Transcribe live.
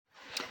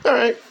All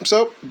right,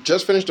 so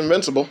just finished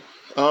Invincible.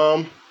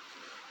 Um,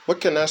 what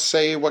can I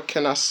say? What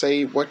can I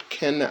say? What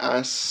can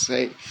I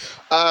say?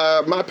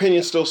 My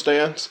opinion still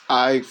stands.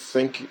 I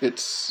think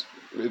it's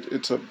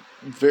a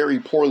very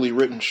poorly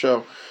written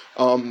show.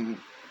 Um,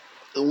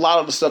 a lot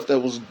of the stuff that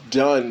was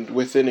done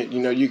within it,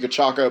 you could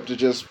chalk up to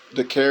just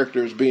the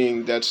characters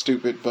being that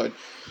stupid, but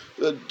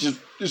just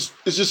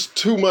it's just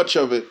too much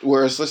of it.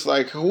 Where it's just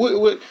like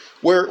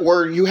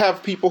where you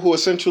have people who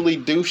essentially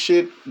do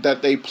shit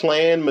that they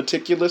plan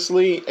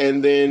meticulously,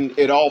 and then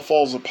it all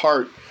falls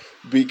apart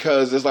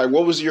because it's like,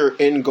 what was your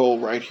end goal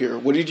right here?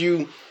 What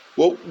did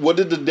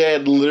the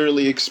dad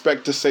literally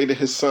expect to say to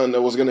his son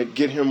that was going to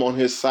get him on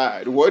his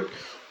side? What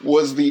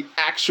was the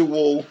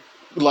actual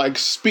like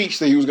speech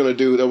that he was going to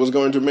do that was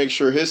going to make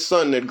sure his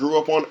son that grew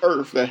up on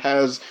Earth that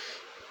has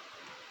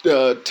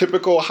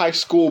typical high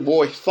school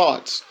boy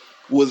thoughts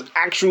was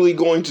actually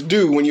going to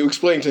do when you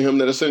explain to him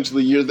that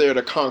essentially you're there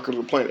to conquer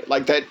the planet?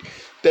 Like that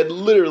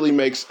literally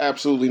makes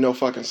absolutely no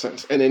fucking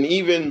sense. And then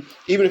even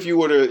if you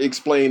were to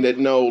explain that,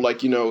 no, like,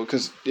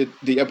 because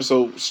the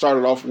episode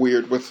started off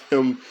weird with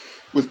him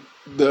with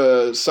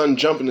the son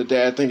jumping the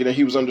dad, thinking that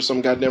he was under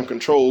some goddamn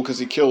control because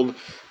he killed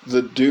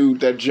the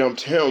dude that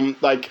jumped him.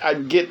 Like, I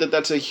get that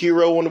that's a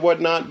hero and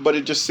whatnot, but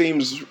it just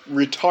seems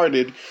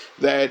retarded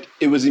that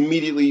it was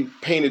immediately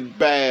painted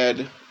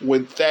bad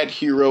with that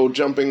hero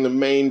jumping the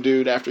main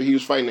dude after he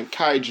was fighting a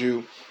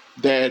kaiju,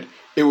 that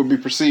it would be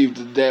perceived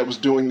that dad was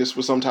doing this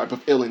with some type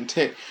of ill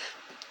intent.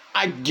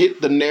 I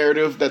get the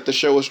narrative that the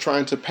show is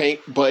trying to paint,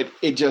 but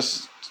it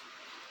just,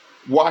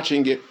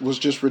 watching it was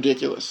just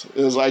ridiculous.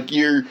 It was like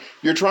you're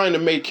trying to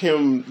make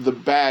him the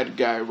bad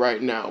guy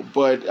right now,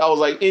 but I was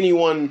like,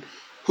 anyone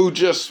who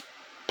just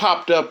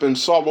popped up and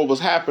saw what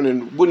was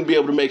happening wouldn't be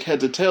able to make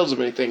heads or tails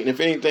of anything. And if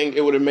anything,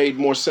 it would have made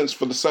more sense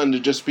for the son to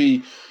just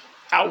be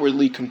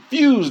outwardly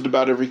confused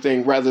about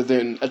everything rather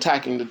than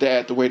attacking the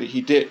dad the way that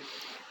he did.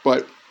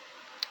 But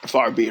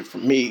far be it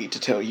from me to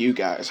tell you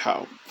guys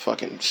how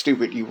fucking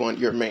stupid you want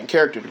your main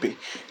character to be,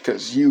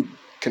 because you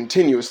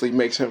continuously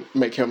make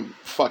him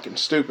fucking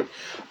stupid.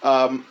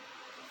 The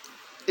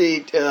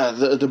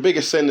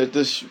biggest sin that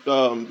this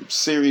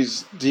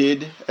series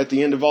did at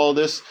the end of all of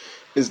this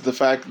is the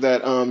fact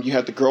that you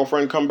had the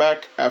girlfriend come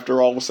back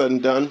after all was said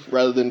and done,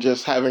 rather than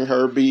just having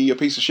her be a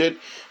piece of shit,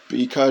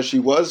 because she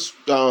was,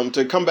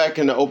 to come back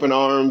into open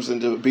arms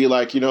and to be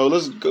like,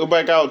 let's go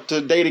back out to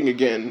dating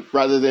again,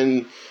 rather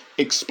than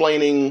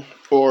explaining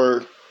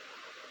or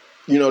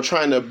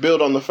trying to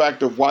build on the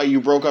fact of why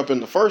you broke up in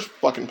the first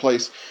fucking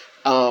place,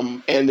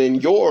 and then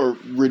your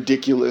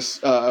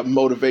ridiculous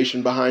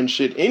motivation behind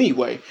shit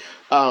anyway.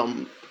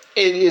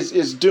 It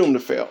is doomed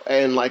to fail.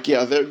 And like,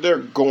 yeah, they're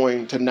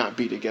going to not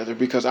be together,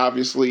 because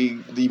obviously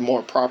the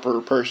more proper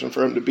person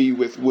for him to be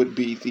with would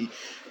be the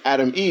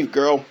Adam Eve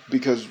girl,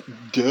 because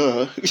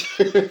duh.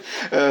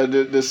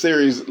 The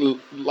series,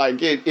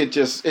 like,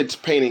 it's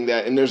painting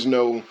that, and there's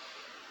no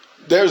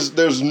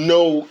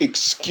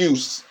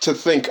excuse to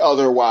think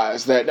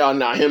otherwise, that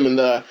him and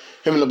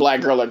the black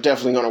girl are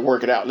definitely going to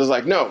work it out. It's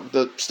like, no,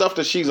 the stuff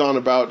that she's on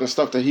about and the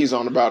stuff that he's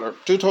on about are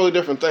two totally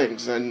different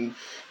things, and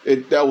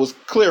that was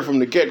clear from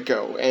the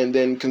get-go. And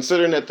then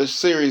considering that the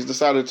series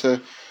decided to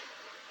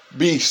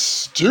be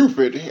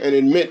stupid and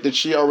admit that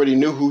she already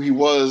knew who he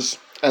was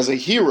as a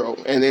hero,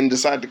 and then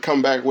decide to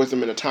come back with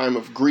him in a time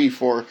of grief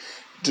or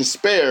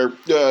despair,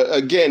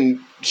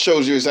 again,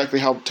 shows you exactly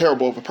how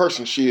terrible of a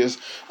person she is.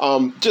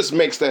 Just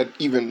makes that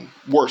even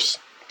worse.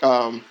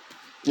 And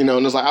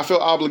it's like, I feel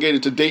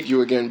obligated to date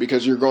you again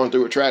because you're going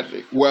through a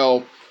tragedy.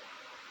 Well,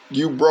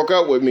 you broke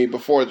up with me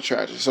before the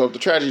tragedy, so if the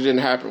tragedy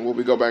didn't happen, will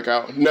we go back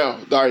out? No.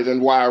 All right, then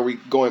why are we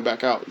going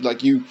back out?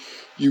 Like, you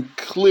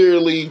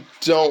clearly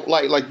don't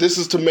like this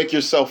is to make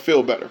yourself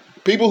feel better.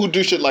 People who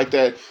do shit like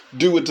that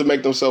do it to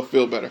make themselves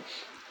feel better.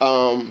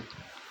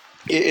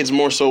 It's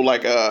more so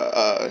like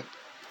an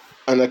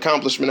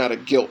accomplishment out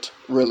of guilt,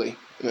 really.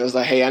 And it's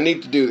like, hey, I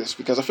need to do this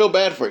because I feel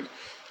bad for you.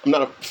 I'm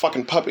not a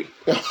fucking puppy.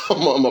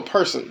 I'm a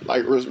person.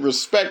 Like,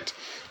 respect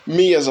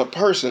me as a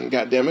person,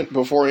 goddammit,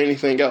 before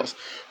anything else.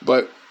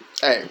 But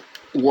hey,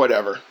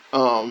 whatever.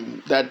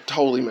 That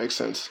totally makes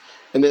sense.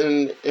 And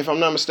then, if I'm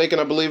not mistaken,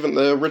 I believe in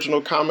the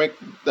original comic,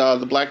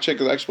 the black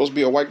chick is actually supposed to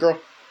be a white girl.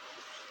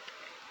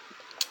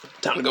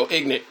 Time to go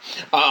ignorant.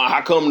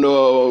 How come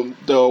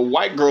the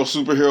white girl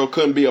superhero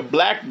couldn't be a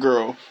black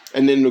girl,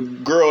 and then the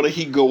girl that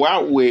he go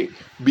out with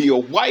be a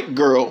white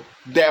girl?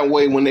 That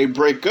way, when they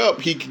break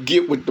up, he could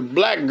get with the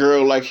black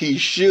girl like he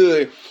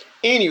should.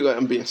 Anyway,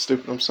 I'm being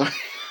stupid. I'm sorry.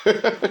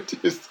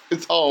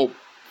 It's all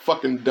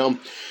fucking dumb.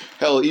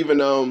 Hell,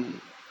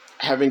 even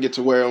having it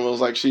to where it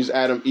was like she's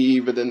Adam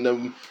Eve, and then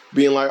them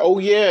being like, oh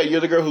yeah,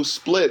 you're the girl who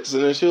splits,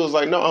 and then she was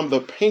like, no, I'm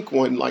the pink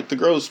one. Like, the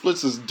girl who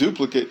splits is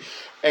duplicate.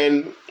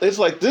 And it's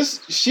like,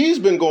 she's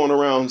been going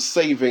around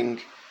saving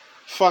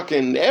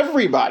fucking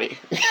everybody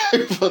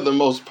for the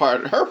most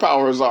part. Her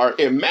powers are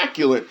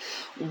immaculate.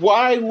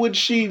 Why would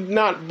she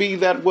not be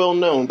that well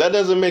known? That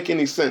doesn't make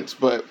any sense,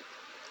 but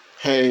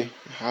hey,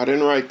 I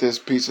didn't write this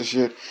piece of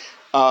shit.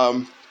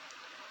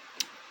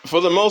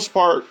 For the most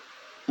part,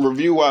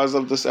 review-wise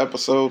of this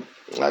episode,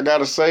 I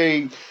gotta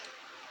say,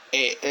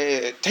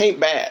 it ain't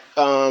bad.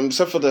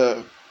 Except for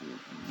the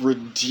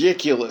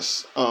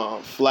ridiculous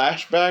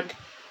flashback.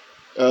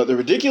 The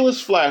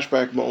ridiculous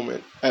flashback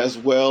moment, as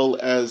well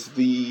as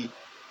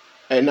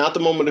and not the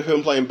moment of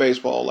him playing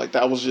baseball. Like,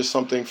 that was just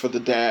something for the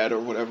dad or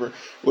whatever. It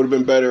would have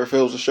been better if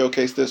it was to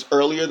showcase this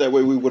earlier. That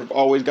way we would have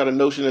always got a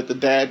notion that the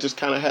dad just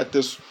kind of had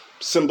this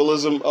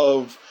symbolism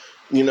of,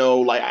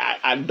 like,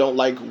 I don't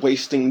like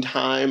wasting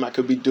time. I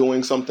could be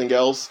doing something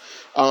else.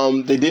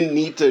 They didn't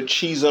need to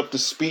cheese up the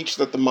speech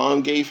that the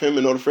mom gave him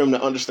in order for him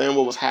to understand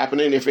what was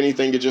happening. If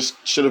anything, it just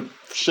should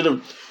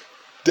have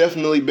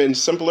definitely been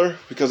simpler,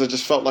 because it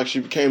just felt like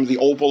she became the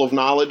opal of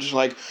knowledge.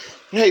 Like,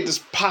 hey, this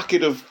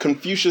pocket of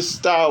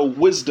Confucius-style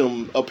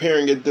wisdom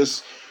appearing at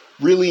this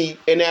really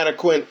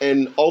inadequate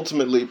and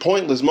ultimately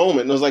pointless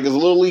moment. And it was like, it's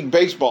Little League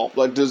Baseball.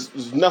 Like,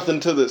 there's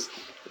nothing to this.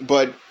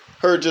 But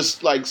her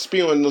just, like,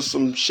 spewing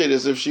some shit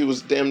as if she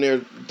was damn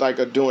near, like,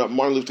 doing a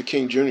Martin Luther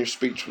King Jr.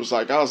 speech was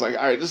like, I was like,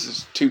 all right, this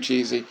is too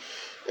cheesy.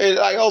 And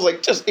I was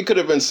like, it could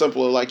have been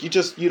simpler. Like, you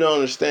don't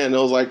understand. And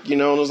I was like, and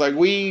it was like,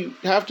 we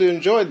have to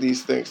enjoy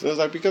these things. And it was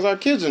like, because our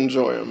kids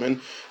enjoy them.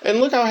 And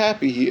look how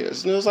happy he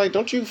is. And it was like,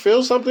 don't you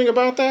feel something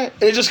about that?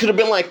 And it just could have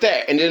been like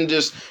that. And then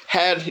just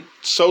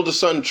show the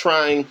son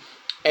trying,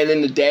 and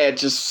then the dad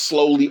just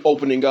slowly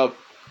opening up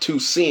to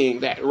seeing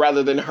that,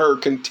 rather than her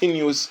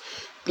continuous,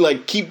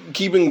 like,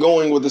 keeping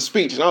going with the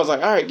speech. And I was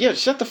like, all right, yeah,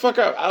 shut the fuck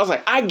up. I was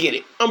like, I get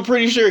it. I'm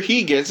pretty sure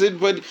he gets it.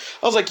 But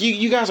I was like,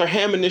 you guys are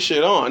hamming this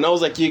shit on. And I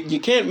was like, you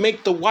can't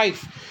make the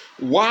wife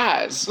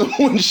wise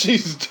when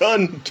she's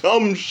done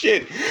dumb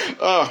shit.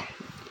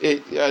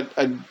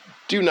 I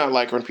do not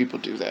like when people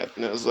do that.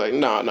 And I was like,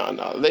 no.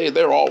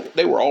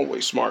 They were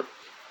always smart.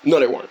 No,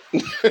 they weren't.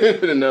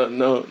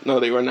 no,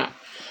 they were not.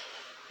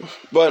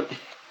 But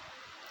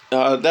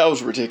that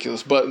was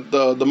ridiculous. But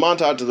the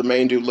montage of the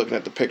main dude looking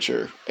at the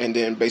picture and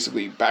then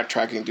basically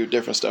backtracking, do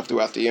different stuff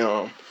throughout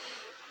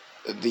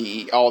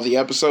all the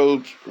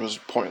episodes was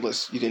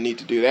pointless. You didn't need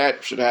to do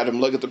that. Should have had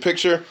him look at the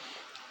picture.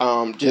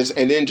 Would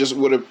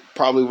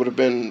have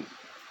been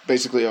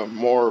basically a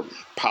more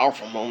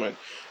powerful moment.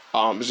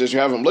 It's just you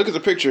have him look at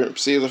the picture,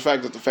 see the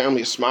fact that the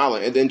family is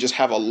smiling, and then just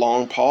have a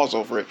long pause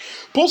over it.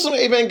 Pull some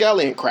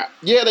Evangelion crap.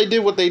 Yeah, they did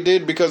what they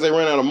did because they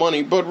ran out of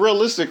money, but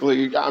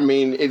realistically, I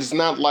mean, it's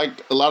not like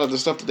a lot of the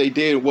stuff that they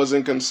did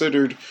wasn't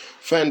considered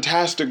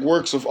fantastic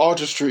works of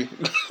artistry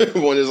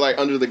when it's like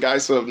under the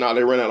guise of,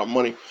 they ran out of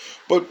money.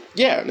 But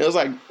yeah, and it was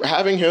like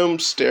having him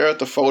stare at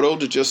the photo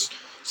to just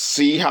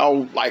see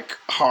how, like,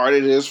 hard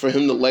it is for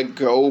him to let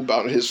go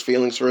about his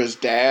feelings for his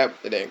dad,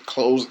 and then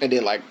close, and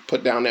then, like,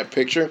 put down that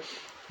picture.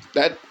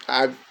 That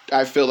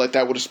I feel like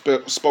that would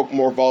have spoke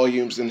more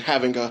volumes than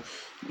having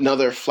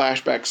another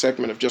flashback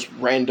segment of just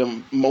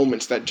random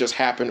moments that just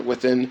happened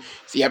within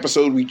the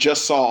episode we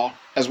just saw,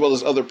 as well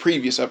as other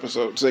previous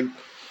episodes. Like,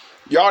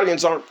 your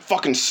audience aren't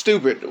fucking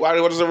stupid. Why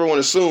does everyone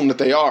assume that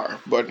they are?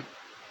 But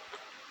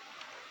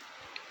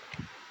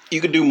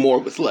you could do more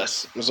with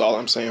less, is all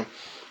I'm saying.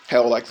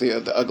 Hell, like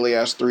the ugly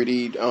ass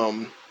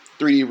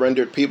 3D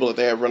rendered people that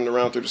they have running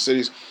around through the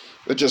cities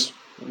that just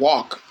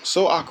walk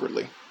so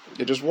awkwardly.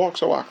 They just walk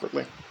so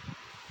awkwardly.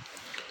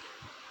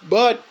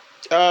 But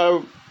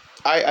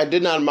I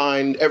did not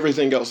mind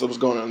everything else that was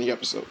going on in the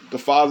episode. The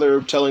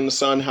father telling the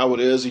son how it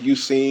is, you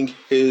seeing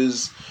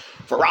his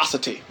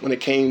ferocity when it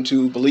came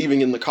to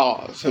believing in the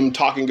cause. Him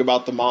talking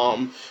about the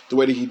mom the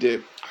way that he did.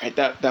 All right,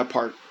 that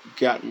part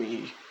got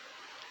me.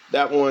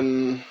 That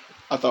one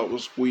I thought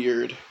was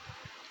weird.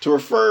 To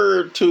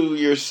refer to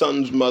your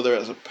son's mother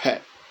as a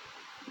pet,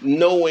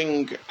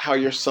 knowing how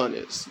your son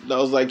is. I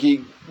was like,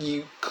 you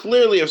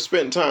clearly have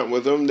spent time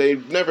with him.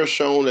 They've never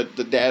shown that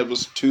the dad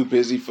was too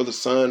busy for the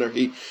son, or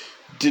he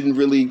didn't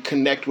really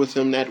connect with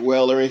him that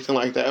well or anything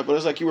like that. But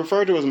it's like you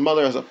refer to his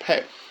mother as a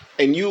pet,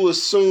 and you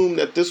assume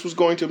that this was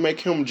going to make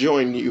him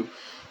join you.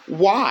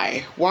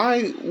 Why?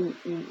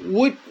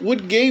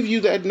 What gave you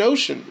that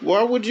notion?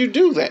 Why would you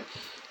do that?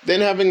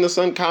 Then having the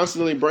son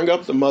constantly bring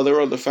up the mother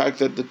or the fact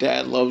that the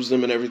dad loves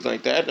them and everything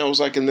like that. And I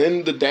was like, and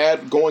then the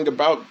dad going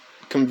about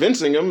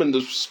convincing him in the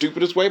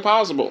stupidest way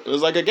possible. It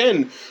was like,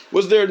 again,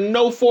 was there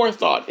no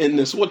forethought in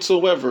this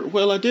whatsoever?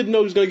 Well, I didn't know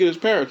he was going to get his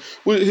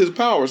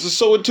powers.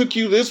 So it took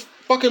you this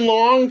fucking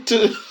long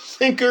to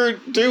think or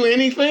do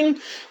anything?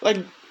 Like,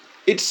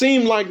 it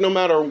seemed like no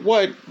matter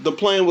what, the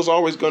plan was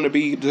always going to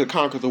be to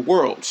conquer the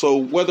world. So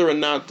whether or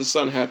not the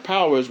son had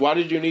powers, why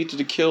did you need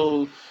to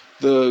kill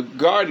the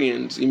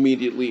Guardians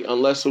immediately,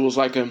 unless it was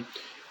like an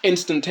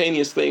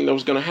instantaneous thing that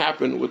was going to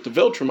happen with the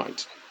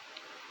Viltrumites?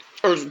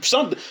 Or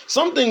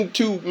something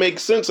to make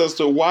sense as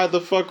to why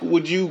the fuck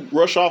would you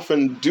rush off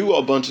and do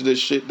a bunch of this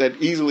shit that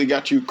easily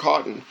got you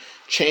caught and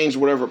changed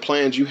whatever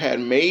plans you had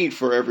made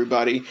for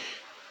everybody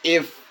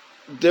if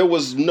there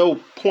was no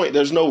point,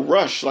 there's no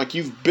rush. Like,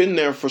 you've been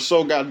there for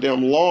so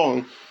goddamn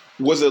long.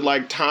 Was it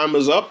like time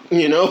is up,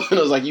 And it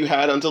was like you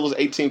had until his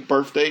 18th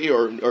birthday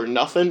or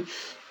nothing.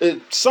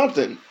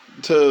 Something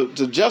to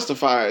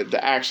justify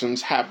the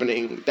actions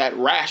happening that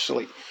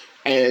rashly.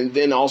 And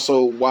then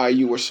also why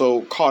you were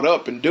so caught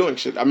up in doing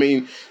shit. I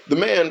mean, the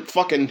man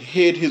fucking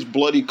hid his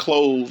bloody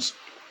clothes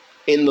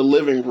in the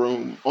living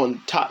room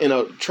on top in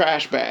a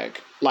trash bag.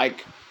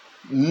 Like,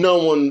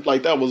 no one,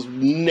 like, that was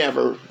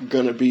never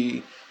gonna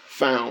be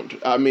found.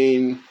 I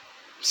mean,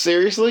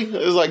 seriously?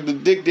 It was like the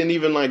dick didn't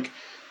even, like,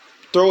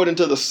 throw it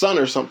into the sun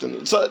or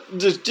something. So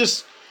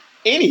just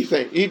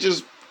anything. He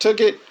just took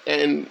it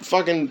and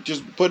fucking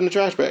just put it in the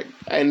trash bag.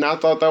 And I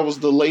thought that was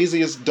the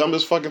laziest,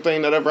 dumbest fucking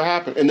thing that ever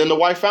happened. And then the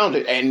wife found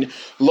it. And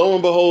lo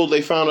and behold,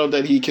 they found out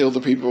that he killed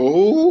the people.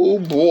 Oh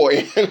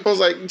boy. And I was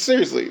like,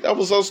 seriously, that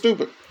was so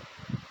stupid.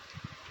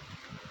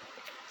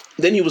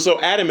 Then he was so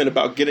adamant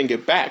about getting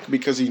it back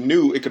because he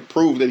knew it could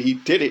prove that he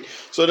did it.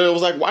 So then it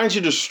was like, why didn't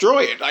you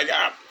destroy it? Like,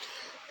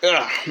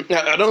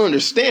 I don't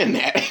understand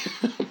that.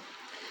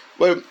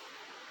 But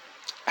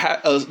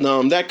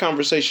that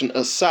conversation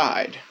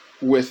aside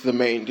with the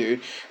main dude,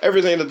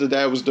 everything that the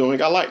dad was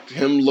doing, I liked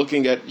him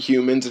looking at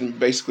humans and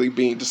basically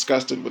being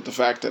disgusted with the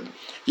fact that,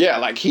 yeah,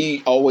 like,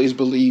 he always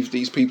believed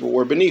these people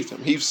were beneath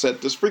him. He's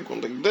said this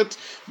frequently. That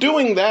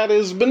doing that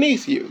is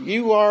beneath you.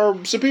 You are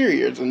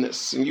superior than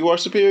this, and you are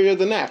superior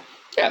than that.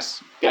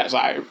 Yes,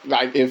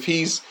 if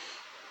he's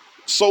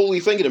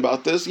solely thinking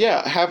about this,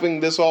 yeah, having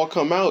this all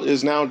come out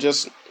is now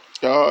just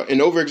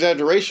an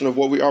over-exaggeration of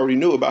what we already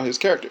knew about his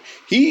character.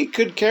 He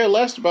could care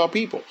less about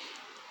people,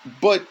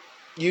 but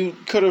you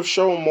could have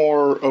shown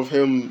more of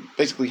him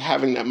basically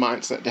having that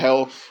mindset.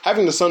 Hell,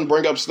 having the son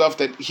bring up stuff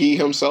that he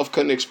himself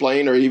couldn't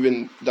explain or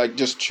even, like,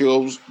 just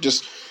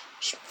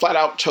flat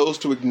out chose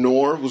to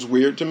ignore was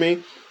weird to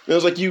me. It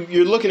was like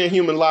you're looking at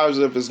human lives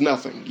as if it's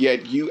nothing,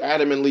 yet you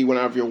adamantly went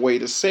out of your way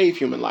to save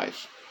human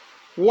life.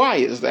 Why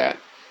is that?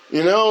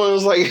 You know, it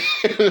was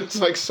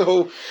like,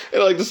 so,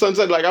 like the son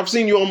said, like, I've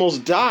seen you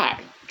almost die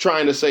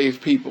trying to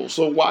save people.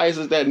 So why is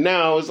it that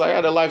now it's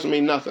like, their lives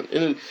mean nothing?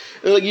 And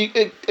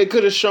it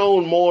could have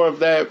shown more of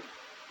that,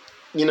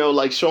 you know,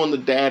 like showing the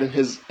dad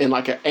in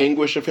like an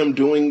anguish of him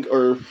doing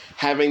or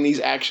having these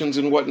actions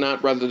and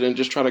whatnot, rather than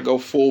just try to go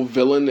full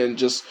villain and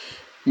just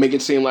make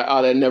it seem like,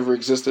 that never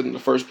existed in the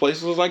first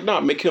place. It was like,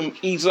 make him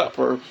ease up,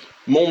 or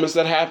moments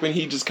that happen,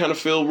 he just kind of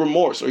feel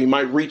remorse, or he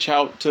might reach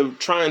out to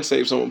try and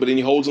save someone, but then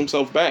he holds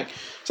himself back.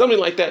 Something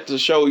like that to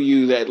show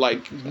you that,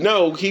 like,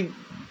 no, he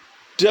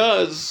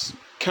does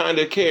kind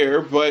of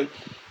care, but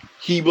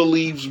he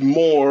believes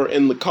more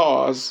in the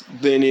cause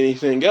than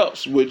anything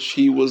else, which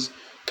he was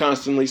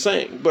constantly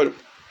saying. But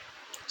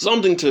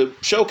something to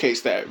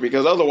showcase that,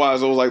 because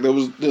otherwise it was like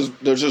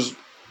there's just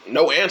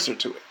no answer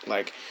to it.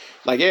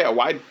 Like, yeah,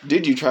 why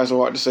did you try so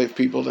hard to save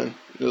people then?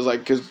 It was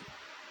like, because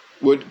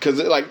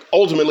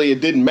ultimately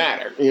it didn't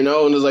matter, you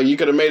know? And it's like, you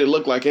could have made it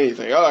look like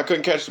anything. I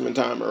couldn't catch them in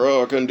time,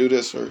 or I couldn't do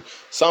this or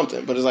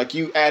something. But it's like,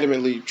 you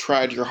adamantly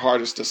tried your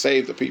hardest to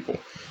save the people.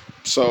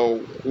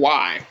 So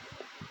why?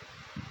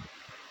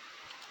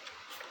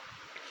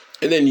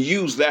 And then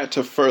use that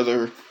to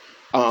further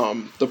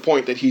the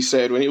point that he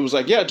said when he was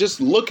like, yeah,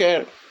 just look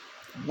at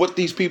what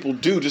these people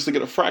do just to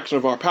get a fraction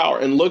of our power.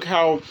 And look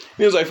how,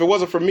 he was like, if it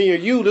wasn't for me or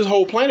you, this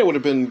whole planet would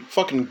have been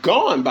fucking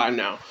gone by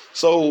now.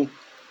 So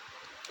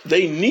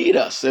they need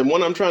us. And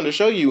what I'm trying to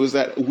show you is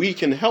that we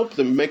can help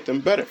them, make them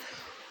better.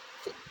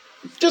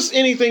 Just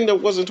anything that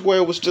wasn't where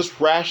it was just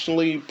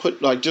rashly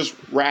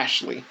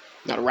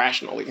not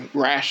irrationally,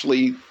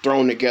 rashly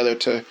thrown together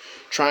to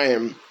try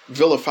and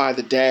vilify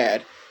the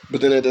dad,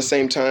 but then at the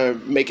same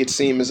time make it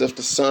seem as if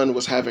the son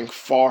was having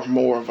far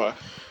more of a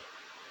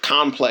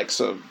complex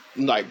of,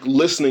 like,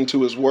 listening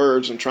to his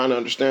words and trying to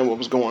understand what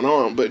was going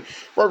on. But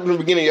right from the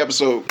beginning of the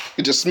episode,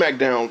 it just smacked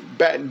down,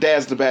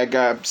 dad's the bad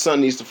guy,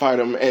 son needs to fight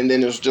him, and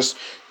then there's just,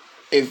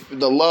 if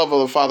the love of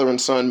the father and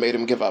son made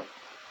him give up.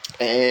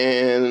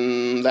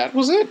 And that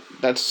was it.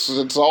 That's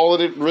all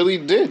that it really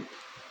did.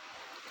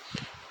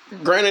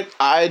 Granted,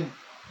 I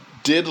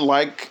did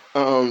like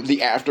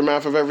the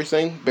aftermath of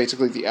everything,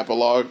 basically the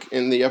epilogue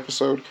in the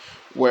episode,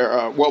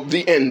 where,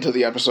 the end to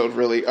the episode,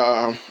 really,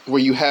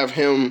 where you have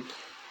him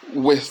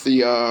with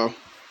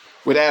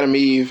with Adam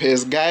Eve,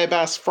 his guy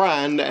best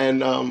friend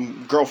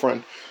and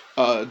girlfriend,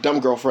 dumb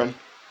girlfriend,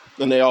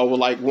 and they all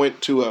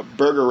went to a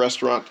burger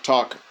restaurant to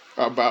talk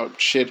about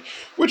shit,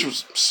 which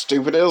was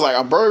stupid. It was like,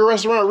 a burger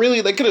restaurant,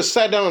 really? They could have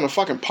sat down in a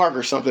fucking park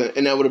or something,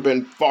 and that would have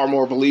been far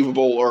more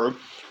believable or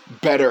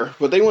better.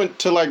 But they went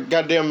to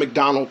goddamn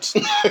McDonald's,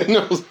 and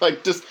I was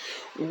like, just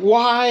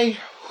why?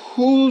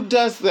 Who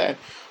does that?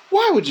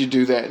 Why would you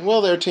do that?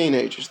 Well, they're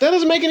teenagers. That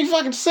doesn't make any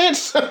fucking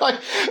sense. Dude,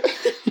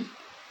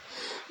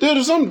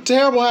 if something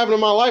terrible happened in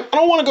my life, I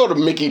don't want to go to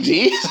Mickey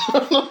D's.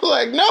 I'm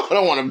like, no, I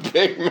don't want a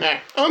Big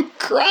Mac. I'm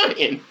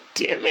crying.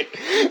 Damn it.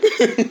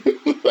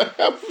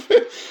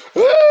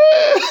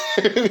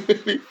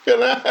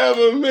 Can I have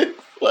a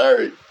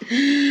McFlurry?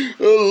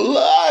 A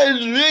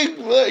large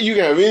McFlurry. You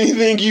can have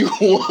anything you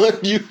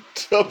want, you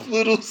tough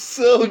little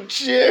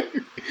soldier.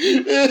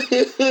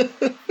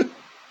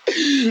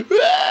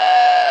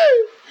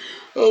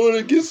 I want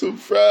to get some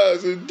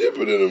fries and dip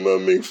it into my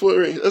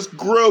McFlurry. That's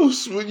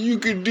gross, but you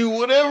can do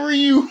whatever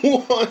you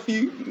want,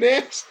 you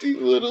nasty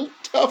little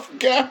tough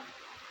guy.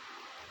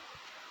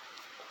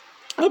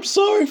 I'm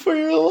sorry for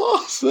your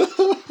loss. Your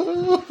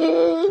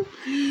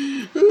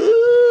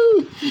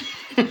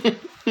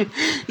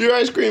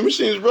ice cream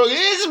machine is broken.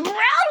 It's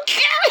broken.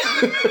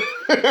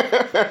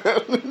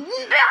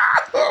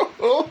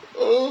 No.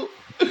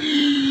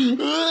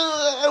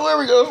 Where are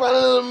we going to find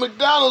another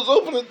McDonald's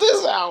open at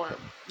this hour?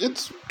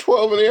 It's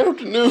 12 in the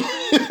afternoon.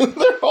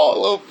 They're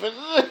all open.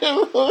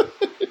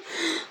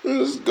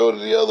 Let's go to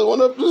the other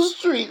one up the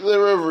street.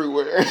 They're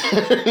everywhere.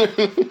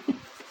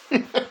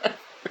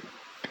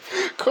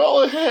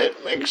 Call ahead.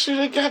 Make sure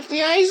they got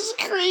the ice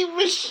cream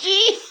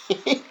machine.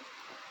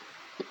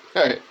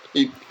 All right.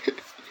 You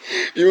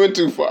went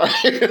too far.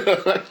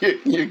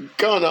 You're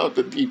gone out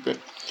the deep end.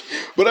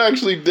 But I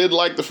actually did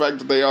like the fact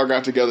that they all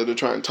got together to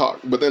try and talk.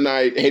 But then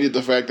I hated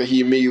the fact that he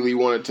immediately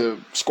wanted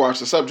to squash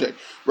the subject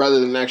rather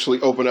than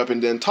actually open up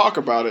and then talk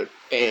about it,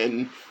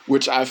 and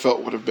which I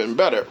felt would have been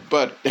better.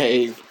 But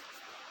hey,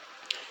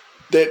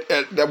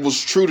 that was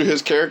true to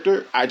his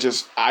character. I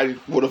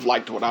would have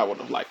liked what I would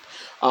have liked.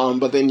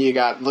 But then you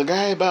got the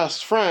guy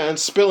best friend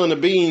spilling the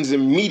beans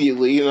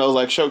immediately, and I was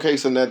like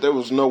showcasing that there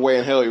was no way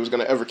in hell he was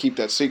going to ever keep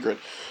that secret,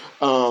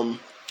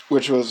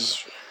 which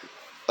was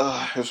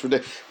it was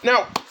ridiculous.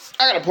 Now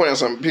I got to point out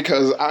something,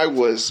 because I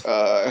was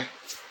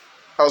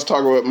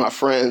talking with my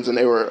friends and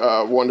they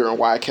were wondering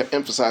why I kept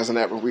emphasizing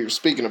that when we were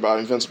speaking about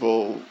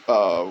Invincible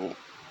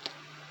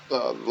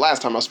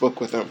last time I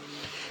spoke with them.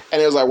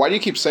 And it was like, why do you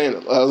keep saying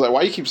it? I was like,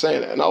 why do you keep saying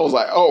that? And I was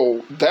like,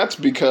 oh, that's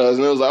because.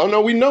 And it was like, oh no,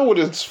 we know what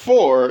it's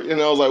for.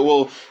 And I was like,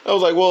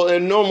 well,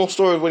 in normal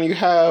stories, when you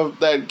have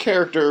that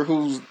character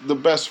who's the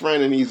best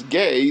friend and he's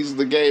gay, he's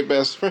the gay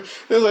best friend.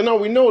 And it was like, no,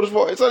 we know what it's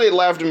for. So they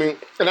laughed at me,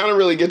 and I didn't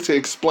really get to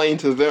explain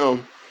to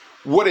them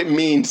what it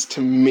means to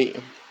me.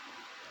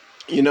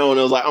 And it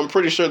was like, I'm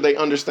pretty sure they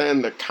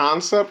understand the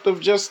concept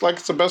of just like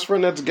it's a best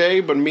friend that's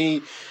gay, but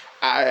me,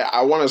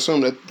 I want to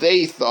assume that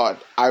they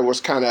thought I was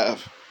kind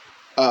of,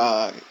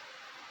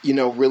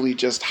 really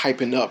just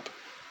hyping up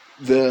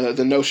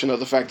the notion of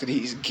the fact that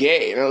he's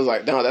gay. And I was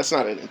like, no, that's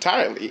not it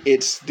entirely.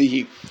 It's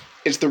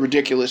the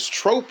ridiculous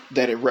trope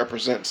that it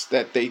represents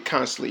that they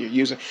constantly are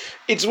using.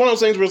 It's one of those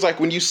things where it's like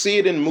when you see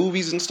it in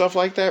movies and stuff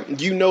like that,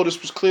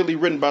 this was clearly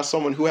written by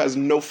someone who has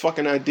no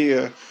fucking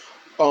idea,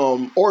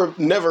 or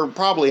never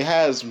probably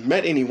has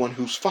met anyone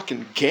who's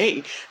fucking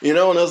gay, and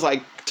I was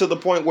like, to the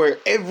point where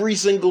every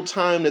single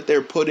time that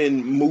they're put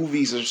in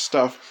movies or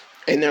stuff,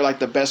 and they're like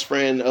the best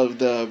friend of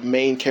the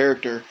main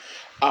character,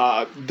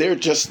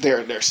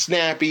 they're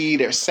snappy,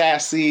 they're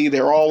sassy,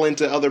 they're all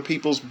into other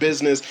people's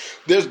business.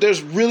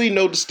 There's really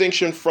no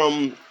distinction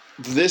from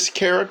this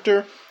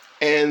character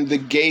and the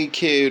gay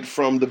kid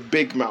from the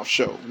Big Mouth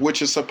show,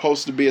 which is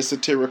supposed to be a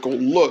satirical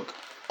look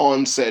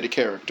on said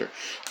character.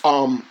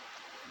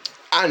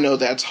 I know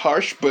that's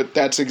harsh, but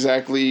that's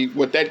exactly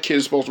what that kid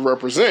is supposed to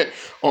represent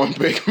on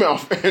Big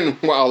Mouth and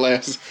Wild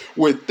Ass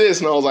with this.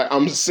 And I was like,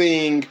 I'm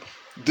seeing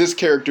this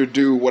character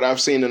do what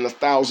I've seen in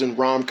 1,000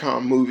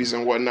 rom-com movies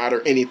and whatnot,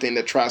 or anything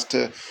that tries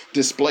to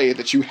display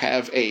that you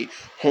have a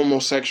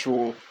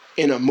homosexual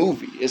in a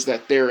movie, is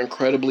that they're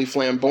incredibly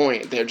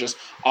flamboyant. They're just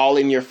all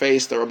in your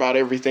face. They're about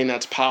everything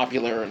that's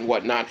popular and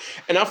whatnot.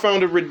 And I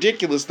found it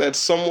ridiculous that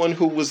someone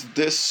who was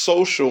this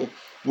social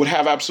would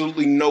have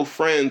absolutely no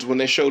friends when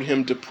they showed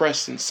him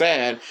depressed and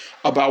sad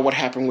about what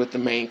happened with the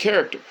main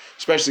character,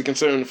 especially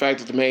considering the fact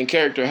that the main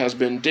character has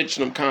been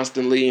ditching him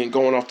constantly and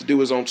going off to do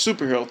his own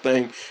superhero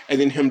thing, and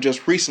then him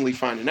just recently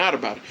finding out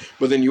about it.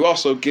 But then you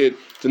also get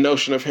the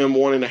notion of him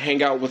wanting to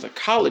hang out with a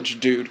college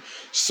dude.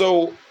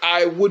 So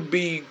I would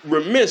be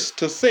remiss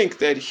to think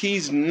that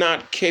he's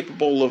not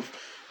capable of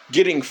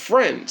getting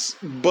friends,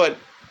 but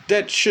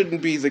that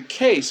shouldn't be the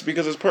case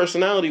because his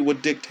personality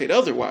would dictate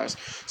otherwise.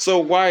 So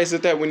why is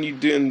it that when you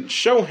didn't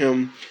show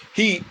him,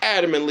 he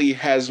adamantly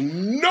has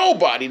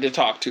nobody to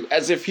talk to,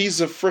 as if he's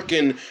a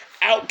freaking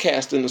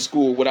outcast in the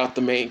school without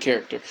the main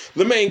character?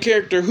 The main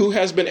character who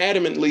has been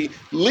adamantly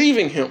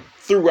leaving him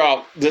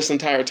throughout this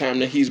entire time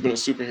that he's been a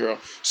superhero.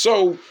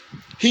 So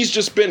he's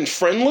just been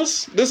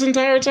friendless this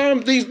entire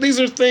time. These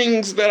are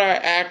things that I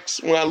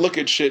ask when I look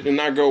at shit and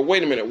I go,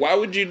 wait a minute, why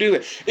would you do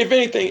that? If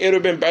anything, it would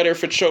have been better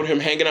if it showed him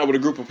hanging out with a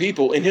group of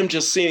people and him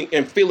just seeing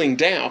and feeling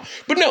down.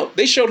 But no,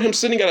 they showed him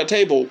sitting at a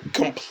table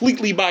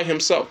completely by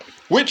himself,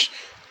 which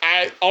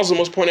I also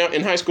must point out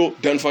in high school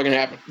doesn't fucking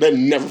happen. That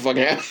never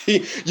fucking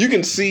happen. You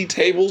can see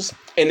tables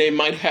and they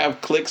might have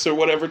cliques or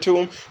whatever to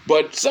them,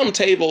 but some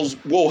tables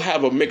will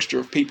have a mixture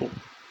of people.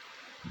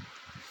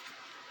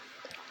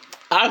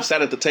 I've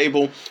sat at the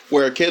table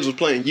where kids was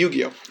playing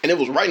Yu-Gi-Oh! And it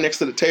was right next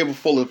to the table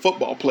full of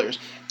football players.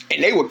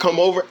 And they would come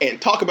over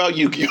and talk about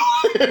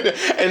Yu-Gi-Oh!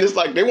 And it's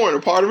like they weren't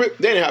a part of it.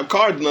 They didn't have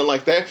cards and nothing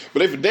like that. But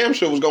they for damn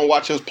sure was going to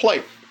watch us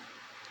play.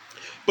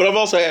 But I've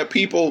also had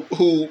people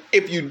who,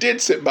 if you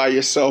did sit by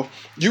yourself,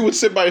 you would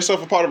sit by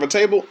yourself a part of a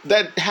table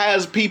that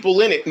has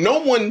people in it. No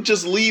one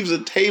just leaves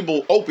a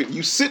table open.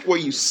 You sit where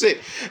you sit.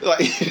 Like,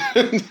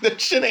 that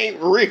shit ain't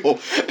real.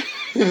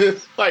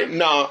 It's like,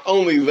 nah,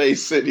 only they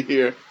sit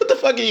here. What the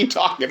fuck are you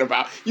talking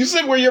about? You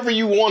sit wherever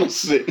you want to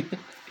sit.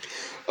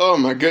 Oh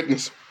my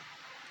goodness.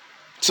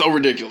 So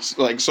ridiculous,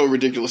 like so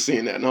ridiculous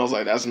seeing that. And I was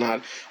like, that's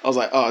not, I was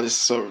like, oh, this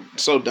is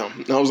so dumb.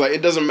 And I was like,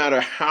 it doesn't matter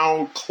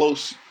how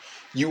close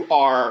you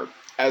are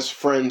as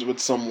friends with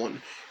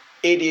someone,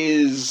 it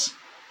is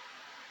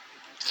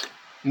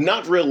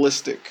not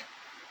realistic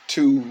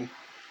to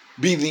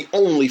be the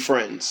only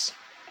friends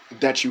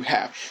that you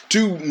have.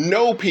 To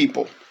know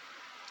people,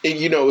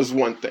 is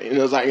one thing. And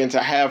it was like, and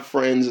to have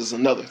friends is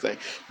another thing.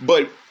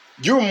 But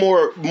you're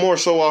more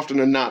so often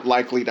than not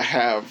likely to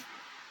have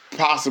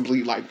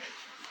possibly like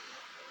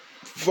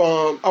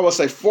I would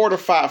say 4 to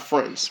 5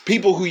 friends,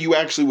 people who you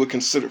actually would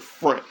consider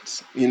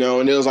friends,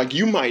 and it was like,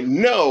 you might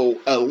know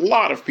a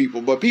lot of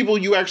people, but people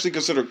you actually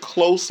consider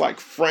close, like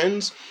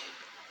friends,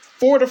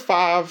 4 to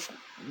 5,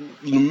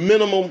 the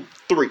minimum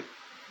 3.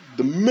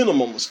 The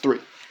minimum is 3.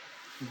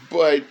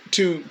 But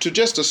to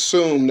just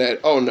assume that,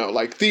 oh no,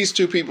 like these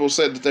two people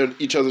said that they're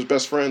each other's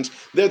best friends,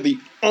 they're the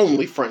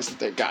only friends that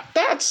they got.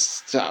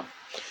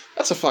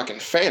 That's a fucking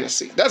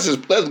fantasy. That's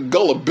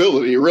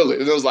gullibility, really.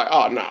 It was like,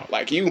 oh no,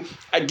 like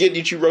I get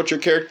that you wrote your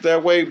character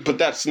that way, but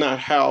that's not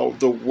how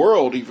the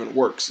world even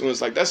works. And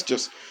it's like, that's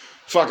just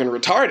fucking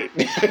retarded.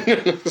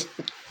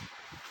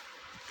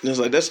 And it's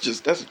like,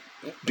 that's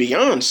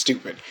beyond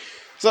stupid.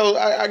 So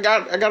I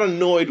got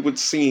annoyed with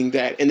seeing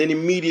that, and then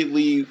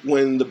immediately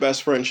when the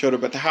best friend showed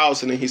up at the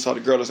house, and then he saw the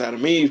girl that's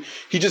Adam Eve,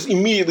 he just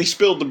immediately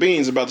spilled the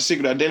beans about the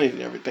secret identity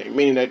and everything,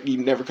 meaning that you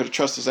never could have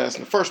trusted his ass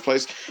in the first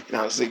place. And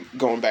honestly,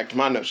 going back to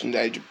my notion,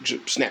 that he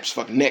just snapped his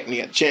fucking neck and he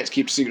had a chance to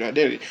keep the secret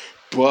identity.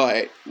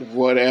 But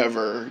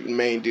whatever, the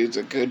main dude's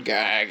a good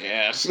guy, I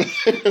guess.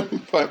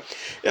 But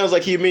I was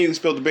like, he immediately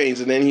spilled the beans,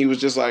 and then he was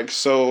just like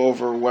so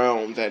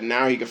overwhelmed that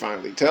now he could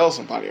finally tell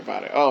somebody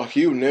about it. Oh,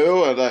 you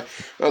knew? I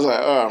was like,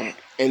 oh.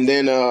 And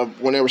then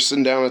when they were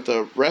sitting down at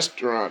the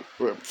restaurant,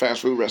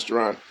 fast food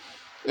restaurant,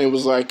 it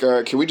was like,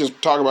 can we just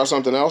talk about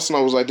something else? And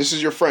I was like, this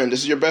is your friend.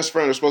 This is your best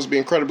friend. They're supposed to be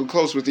incredibly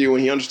close with you,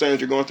 and he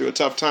understands you're going through a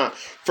tough time.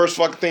 First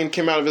fucking thing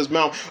came out of his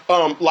mouth.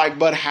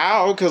 But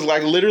how? Because,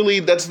 like, literally,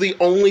 that's the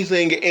only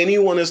thing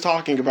anyone is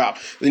talking about.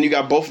 Then you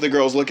got both of the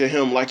girls look at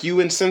him like, you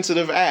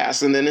insensitive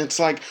ass. And then it's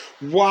like,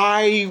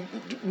 why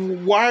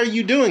are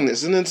you doing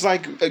this? And it's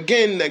like,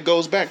 again, that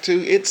goes back to,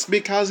 it's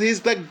because he's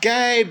the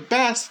gay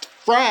best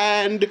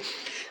friend.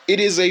 It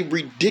is a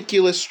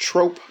ridiculous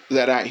trope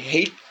that I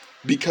hate,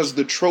 because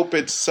the trope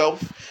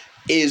itself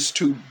is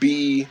to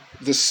be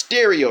the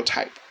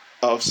stereotype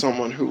of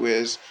someone who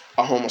is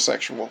a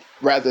homosexual,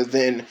 rather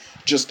than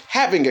just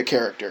having a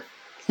character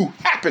who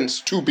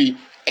happens to be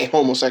a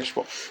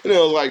homosexual.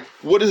 Like,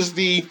 what is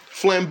the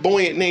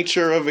flamboyant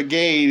nature of a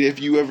gay if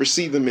you ever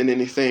see them in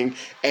anything,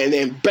 and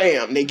then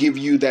bam, they give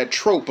you that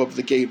trope of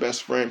the gay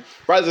best friend,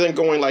 rather than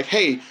going like,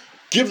 hey,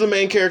 give the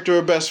main character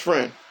a best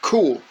friend.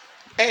 Cool.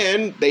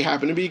 And they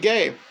happen to be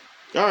gay.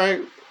 All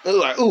right.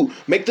 Like, ooh,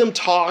 make them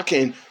talk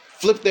and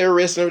flip their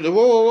wrists and everything.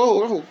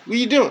 Whoa, what are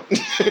you doing?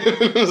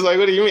 It's like,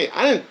 what do you mean?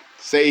 I didn't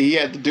say he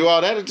had to do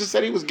all that. I just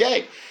said he was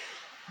gay.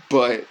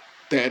 But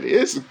that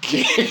is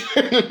gay.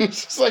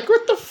 It's just like,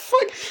 what the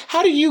fuck?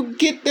 How do you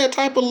get that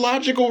type of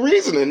logical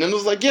reasoning? And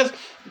it's like, yes,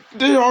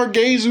 there are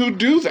gays who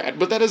do that,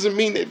 but that doesn't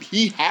mean that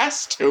he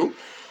has to.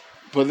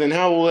 But then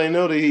how will they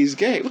know that he's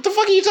gay? What the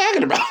fuck are you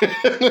talking about?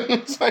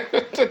 It's like,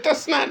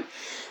 that's not...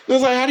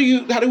 It's like,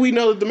 how do we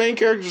know that the main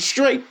character is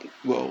straight?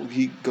 Well,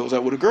 he goes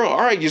out with a girl. All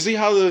right, you see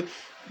how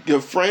your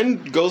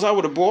friend goes out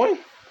with a boy?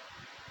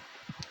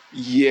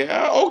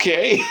 Yeah,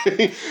 okay.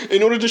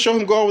 In order to show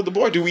him go out with the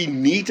boy, do we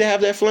need to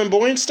have that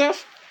flamboyant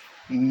stuff?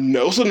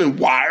 No, so then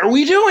why are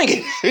we doing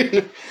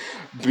it?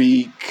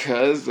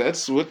 Because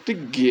that's what the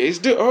gays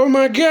do. Oh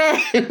my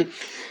god.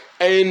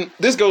 And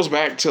this goes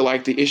back to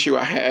like the issue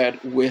I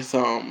had with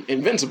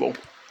Invincible.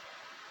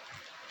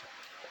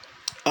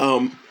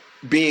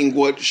 Being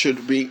what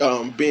should be,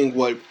 being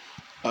what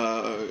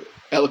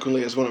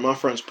eloquently, as one of my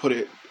friends put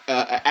it,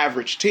 an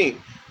average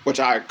team, which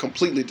I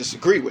completely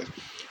disagree with,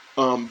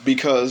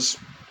 because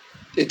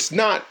that's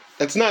not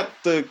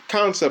the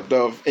concept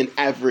of an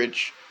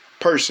average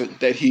person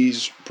that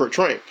he's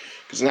portraying.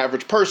 Because an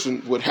average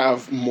person would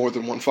have more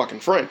than one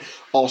fucking friend,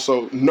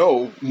 also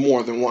know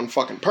more than one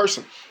fucking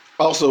person,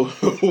 also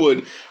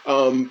would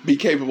be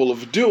capable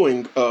of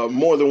doing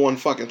more than one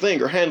fucking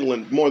thing, or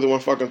handling more than one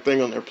fucking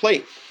thing on their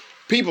plate.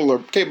 People are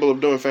capable of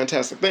doing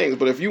fantastic things,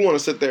 but if you want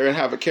to sit there and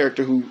have a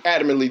character who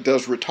adamantly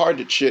does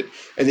retarded shit,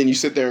 and then you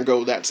sit there and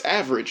go, that's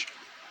average,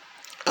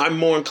 I'm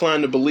more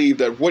inclined to believe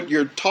that what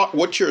you're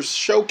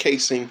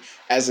showcasing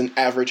as an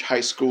average high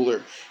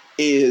schooler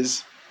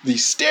is the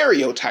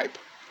stereotype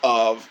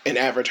of an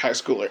average high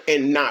schooler,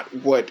 and not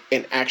what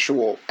an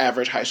actual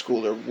average high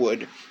schooler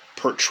would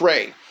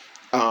portray.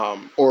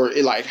 Or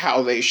like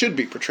how they should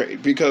be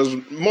portrayed. Because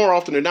more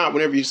often than not,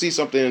 whenever you see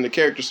something and the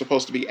character's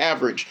supposed to be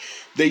average,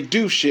 they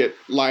do shit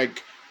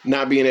like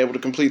not being able to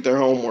complete their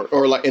homework,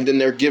 or like, and then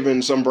they're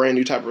given some brand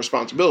new type of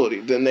responsibility.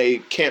 Then they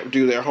can't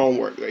do their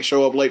homework. They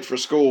show up late for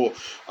school.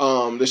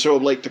 They show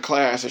up late to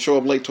class. They show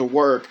up late to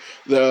work.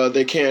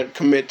 They can't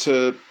commit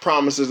to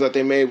promises that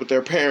they made with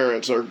their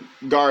parents or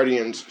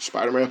guardians.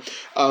 Spider-Man.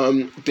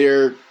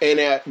 They're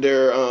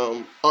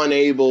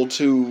unable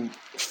to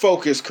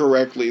focus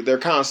correctly. They're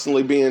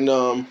constantly being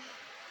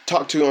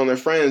talked to on their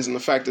friends and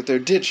the fact that they're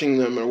ditching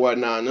them and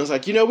whatnot. And it's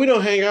like, we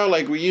don't hang out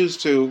like we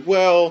used to.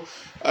 Well,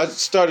 I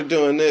started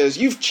doing this.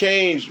 You've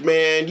changed,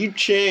 man. You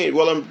changed.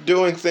 Well, I'm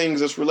doing things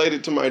that's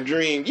related to my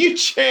dream. You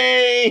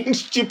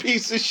changed, you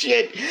piece of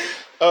shit.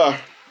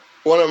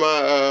 One of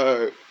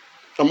my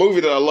a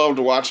movie that I loved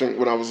watching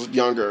when I was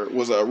younger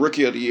was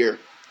Rookie of the Year,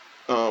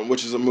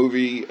 which is a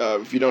movie.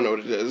 If you don't know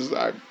what it is,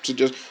 I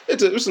suggest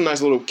it's a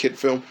nice little kid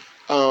film.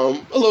 A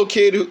little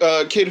kid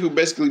who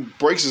basically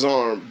breaks his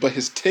arm, but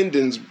his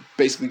tendons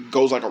basically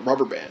goes like a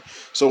rubber band.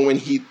 So when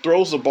he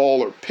throws the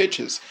ball or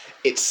pitches,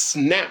 it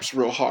snaps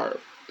real hard.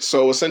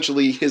 So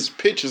essentially, his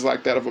pitch is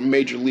like that of a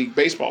Major League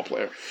Baseball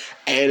player,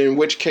 and in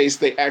which case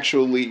they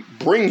actually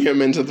bring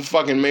him into the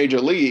fucking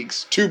major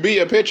leagues to be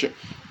a pitcher.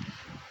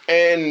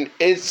 And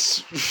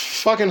it's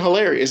fucking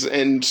hilarious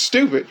and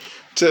stupid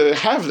to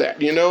have that,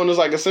 and it's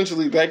like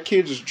essentially that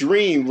kid's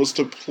dream was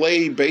to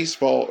play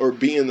baseball or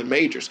be in the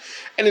majors.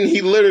 And then he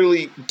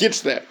literally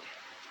gets that.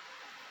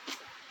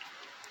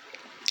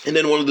 And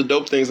then one of the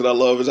dope things that I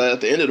love is that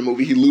at the end of the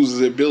movie, he loses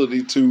the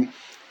ability to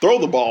throw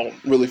the ball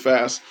really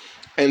fast.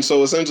 And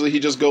so essentially he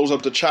just goes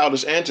up to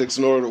childish antics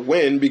in order to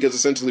win, because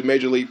essentially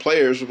major league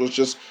players was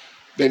just,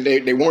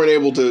 they weren't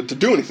able to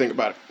do anything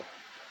about it.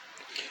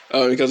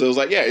 Because it was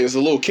like, it's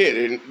a little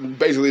kid and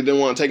basically didn't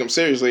want to take him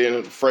seriously and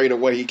afraid of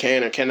what he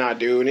can or cannot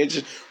do. And it's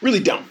just really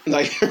dumb,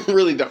 like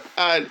really dumb.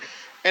 I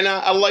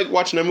like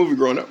watching that movie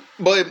growing up.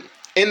 But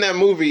in that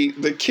movie,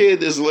 the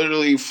kid is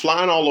literally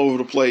flying all over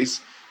the place,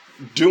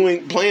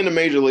 playing the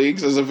major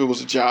leagues as if it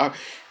was a job.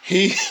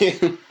 He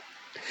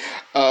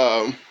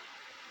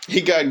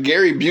got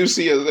Gary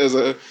Busey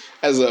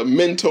as a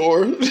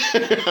mentor.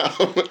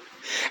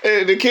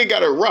 And the kid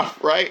got it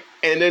rough, right?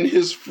 And then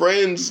his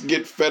friends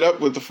get fed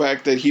up with the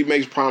fact that he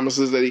makes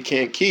promises that he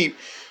can't keep,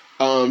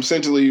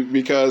 essentially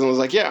because I was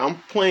like, I'm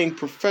playing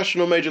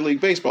professional Major League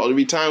Baseball. There'll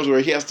be times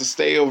where he has to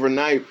stay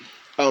overnight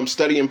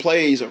studying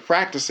plays or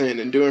practicing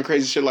and doing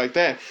crazy shit like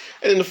that.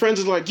 And then the friends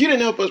is like, you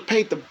didn't help us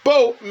paint the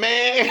boat,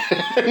 man.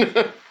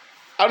 I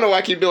don't know why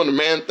I keep doing the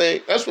man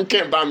thing. That's from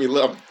Can't Buy Me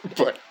Love,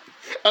 but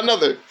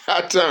another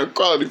high time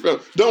quality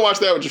film. Don't watch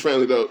that with your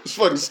family, though. It's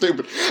fucking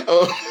stupid.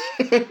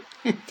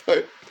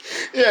 But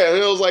and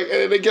it was like,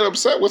 and they get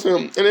upset with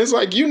him, and it's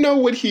like,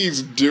 what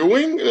he's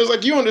doing, and it's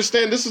like, you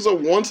understand this is a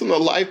once in a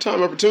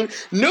lifetime opportunity.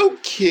 No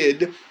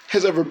kid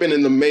has ever been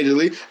in the major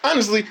league.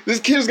 Honestly,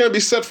 this kid is gonna be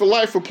set for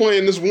life for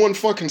playing this one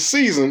fucking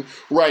season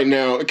right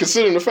now,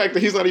 considering the fact that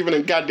he's not even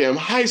in goddamn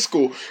high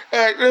school.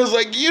 And it's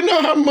like,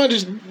 how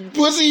much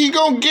pussy he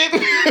gonna get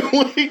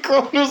when he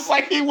grows? It's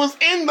like he was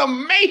in the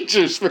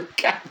majors, for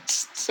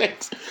God's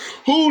sakes.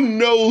 Who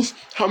knows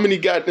how many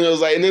goddamn,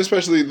 and then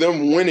especially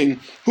them winning,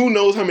 who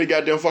knows how many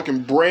goddamn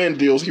fucking brand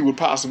deals he would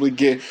possibly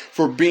get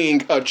for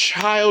being a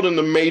child in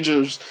the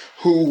majors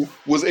who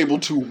was able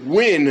to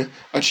win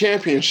a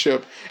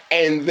championship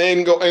and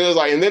then go, and it's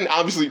like, and then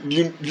obviously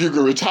you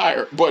can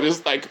retire, but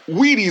it's like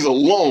Wheaties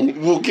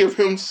alone will give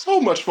him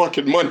so much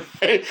fucking money.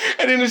 And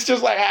then it's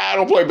just like, I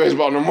don't play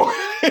baseball no more.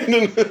 And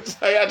then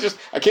it's like,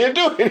 I can't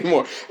do it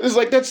anymore. It's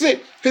like, that's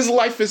it. His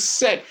life is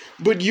set,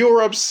 but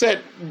you're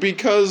upset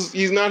because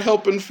he's not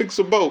helping fix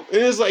a boat.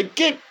 And it's like,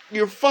 get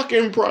your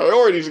fucking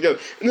priorities together.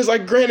 And it's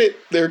like, granted,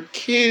 they're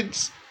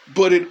kids,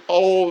 but it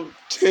all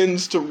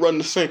tends to run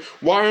the same.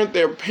 Why aren't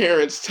their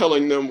parents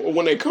telling them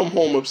when they come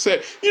home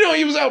upset,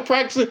 he was out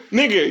practicing?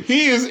 Nigga,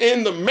 he is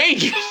in the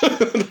majors.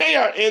 They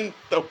are in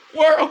the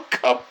World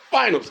Cup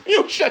finals.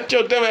 Shut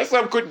your dumb ass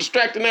up, quit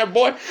distracting that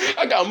boy.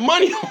 I got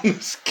money on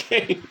this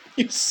game.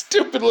 You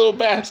stupid little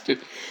bastard.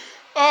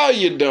 Oh,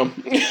 you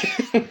dumb.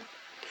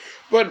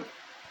 But,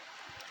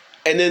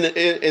 and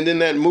then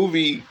that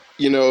movie,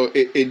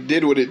 it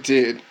did what it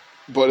did,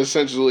 but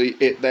essentially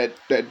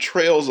that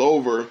trails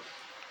over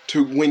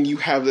to when you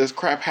have this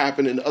crap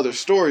happen in other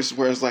stories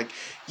where it's like,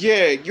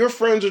 your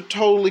friends are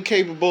totally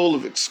capable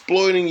of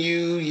exploiting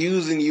you,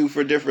 using you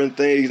for different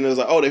things. And it's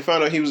like, they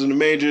found out he was in the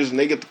majors and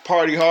they get to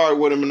party hard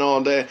with him and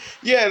all that.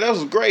 Yeah, that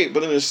was great.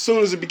 But then as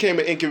soon as it became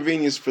an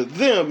inconvenience for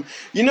them,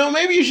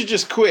 maybe you should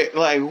just quit.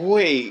 Like,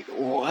 wait,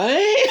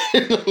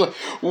 what?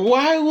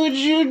 Why would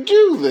you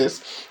do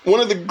this? One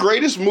of the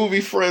greatest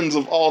movie friends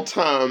of all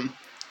time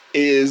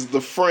is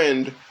the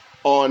friend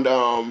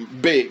on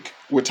Big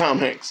with Tom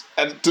Hanks.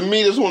 And to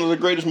me, that's one of the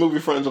greatest movie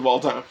friends of all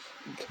time.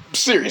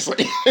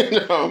 Seriously.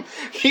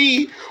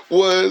 He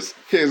was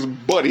his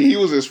buddy. He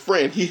was his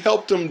friend. He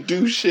helped him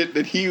do shit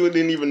that he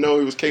didn't even know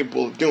he was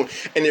capable of doing.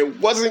 And it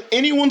wasn't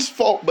anyone's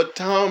fault but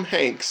Tom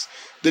Hanks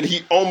that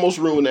he almost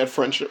ruined that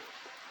friendship.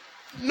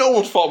 No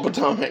one's fault but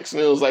Tom Hanks.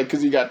 And it was like,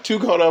 because he got too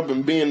caught up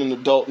in being an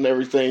adult and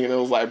everything. And it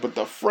was like, but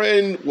the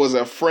friend was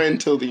a friend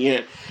till the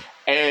end.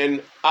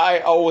 And I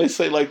always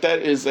say, like,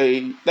 that is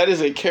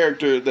a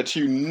character that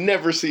you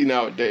never see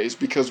nowadays,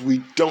 because we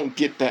don't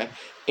get that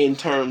in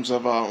terms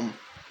of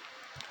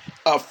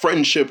a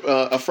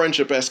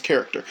friendship-esque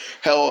character.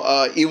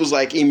 Hell, it was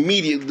like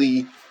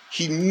immediately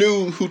he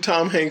knew who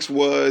Tom Hanks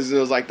was, and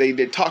it was like they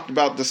talked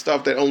about the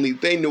stuff that only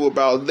they knew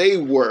about. They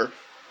were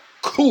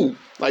cool.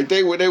 Like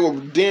they were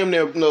damn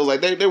near,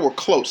 like they were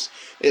close.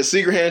 It's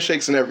secret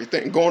handshakes and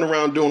everything, going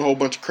around doing a whole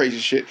bunch of crazy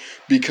shit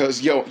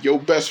because your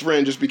best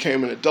friend just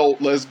became an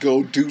adult. Let's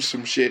go do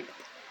some shit.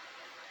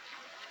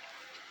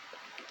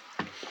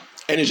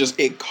 And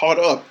it caught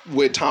up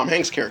with Tom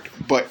Hanks' character,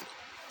 but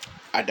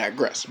I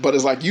digress. But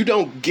it's like you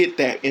don't get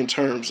that in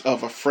terms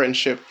of a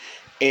friendship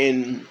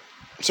in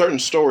certain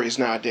stories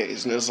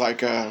nowadays. And it's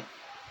like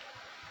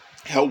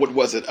hell, what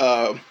was it?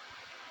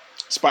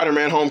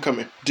 Spider-Man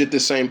Homecoming did the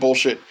same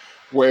bullshit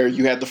where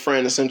you had the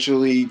friend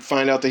essentially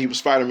find out that he was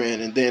Spider-Man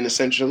and then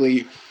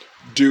essentially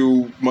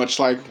do much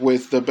like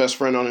with the best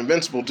friend on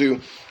Invincible do,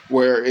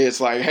 where it's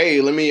like, hey,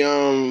 let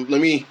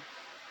me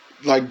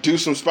like do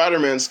some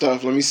Spider-Man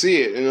stuff. Let me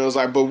see it. And it was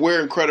like, but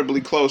we're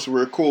incredibly close.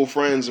 We're cool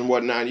friends and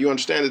whatnot. You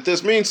understand that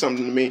this means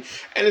something to me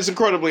and it's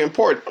incredibly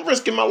important. I'm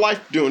risking my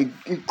life doing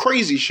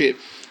crazy shit.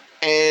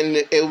 And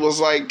it was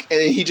like,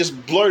 and he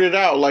just blurted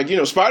out, like,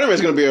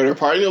 Spider-Man's going to be at our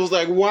party. And it was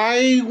like,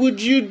 why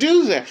would you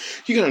do that?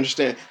 You can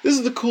understand, this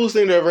is the coolest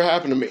thing that ever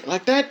happened to me.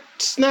 Like,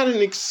 that's not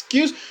an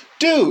excuse.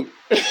 Dude,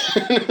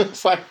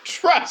 it's like,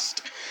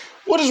 trust.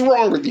 What is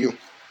wrong with you?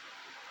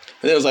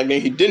 And it was like, man,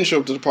 he didn't show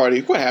up to the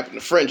party. What happened?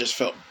 The friend just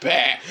felt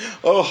bad.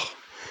 Oh,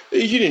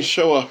 you didn't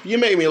show up. You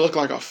made me look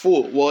like a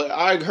fool. Well,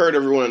 I heard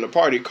everyone in the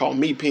party call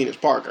me Penis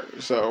Parker.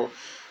 So,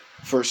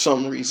 for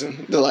some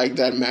reason, like,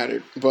 that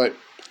mattered. But,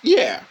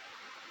 yeah.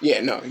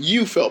 Yeah, no,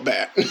 you felt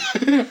bad.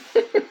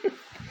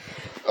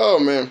 Oh,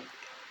 man.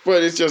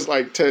 But it's just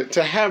like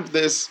to have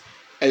this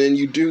and then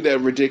you do that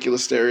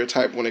ridiculous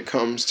stereotype when it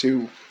comes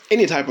to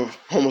any type of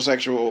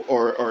homosexual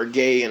or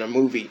gay in a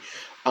movie.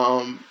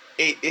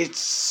 It's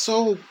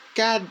so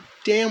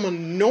goddamn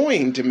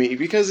annoying to me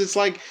because it's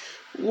like,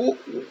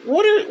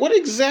 what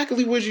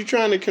exactly was you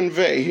trying to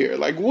convey here?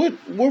 Like, what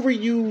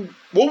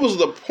was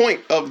the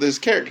point of this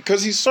character?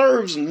 Because he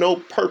serves no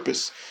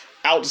purpose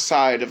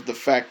outside of the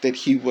fact that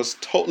he was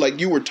told, like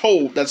you were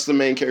told that's the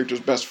main character's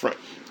best friend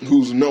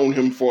who's known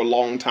him for a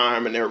long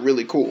time and they're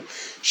really cool.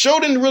 Show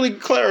didn't really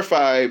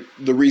clarify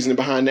the reasoning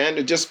behind that.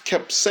 It just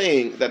kept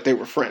saying that they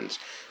were friends.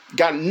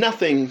 Got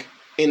nothing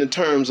in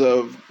terms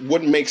of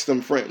what makes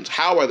them friends.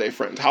 How are they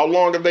friends? How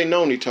long have they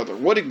known each other?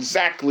 What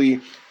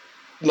exactly,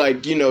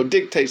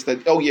 dictates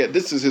that, oh yeah,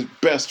 this is his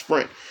best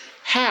friend.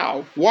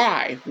 How?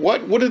 Why?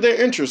 What are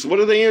their interests? What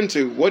are they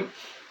into?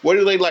 What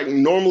do they like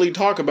normally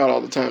talk about all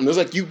the time? There's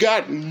like, you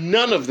got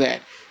none of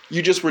that.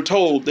 You just were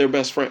told they're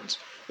best friends.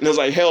 And it's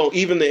like, hell,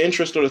 even the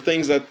interest or the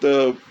things that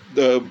the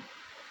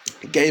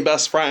gay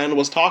best friend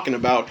was talking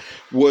about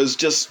was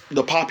just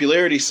the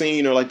popularity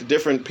scene or like the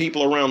different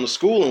people around the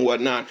school and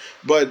whatnot.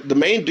 But the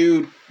main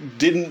dude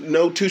didn't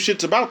know two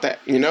shits about that,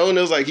 and it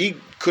was like he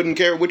couldn't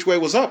care which way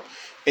was up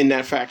in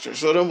that factor.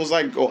 So then it was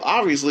like, well,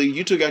 obviously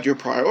you took out your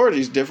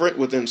priorities different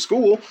within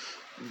school.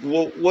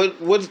 Well,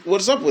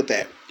 what's up with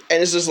that?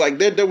 And it's just like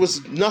there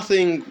was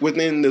nothing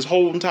within this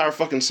whole entire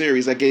fucking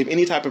series that gave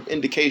any type of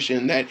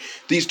indication that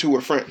these two were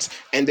friends.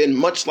 And then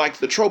much like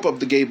the trope of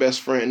the gay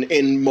best friend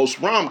in most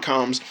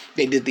rom-coms,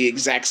 they did the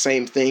exact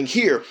same thing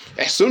here.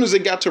 As soon as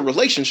it got to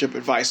relationship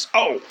advice,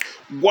 oh,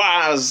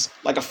 wise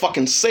like a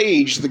fucking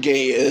sage the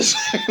gay is.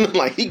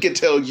 Like he could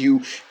tell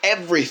you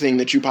everything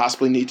that you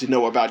possibly need to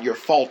know about your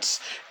faults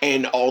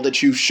and all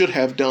that you should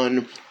have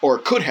done or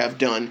could have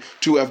done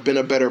to have been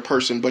a better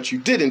person, but you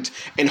didn't.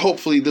 And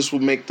hopefully this will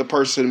make the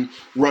person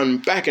run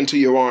back into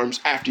your arms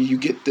after you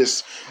get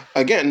this,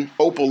 again,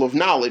 opal of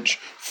knowledge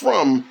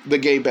from the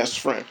gay best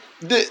friend.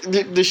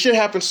 The shit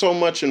happens so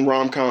much in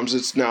rom-coms,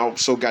 it's now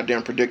so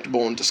goddamn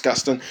predictable and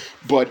disgusting,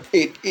 but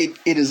it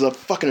is a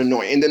fucking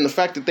annoying. And then the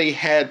fact that they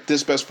had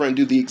this best friend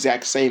do the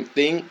exact same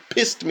thing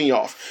pissed me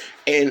off.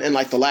 And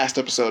like the last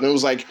episode, it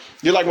was like,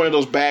 you're like one of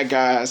those bad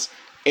guys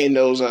in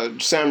those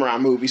samurai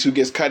movies who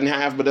gets cut in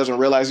half but doesn't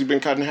realize he's been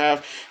cut in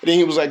half. And then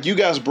he was like, you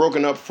guys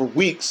broken up for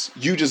weeks,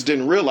 you just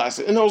didn't realize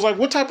it. And I was like,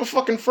 what type of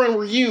fucking friend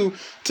were you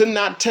to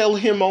not tell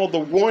him all the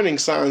warning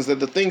signs that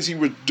the things he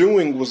was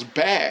doing was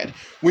bad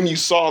when you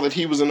saw that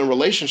he was in a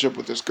relationship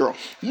with this girl?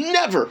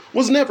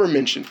 Was never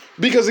mentioned.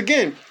 Because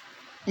again,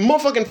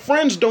 motherfucking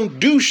friends don't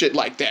do shit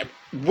like that.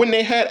 When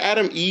they had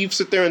Adam Eve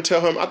sit there and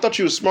tell him, I thought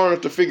you were smart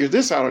enough to figure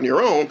this out on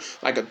your own,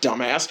 like a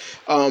dumbass,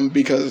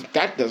 because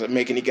that doesn't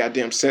make any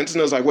goddamn sense.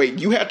 And I was like, wait,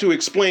 you had to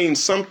explain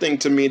something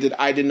to me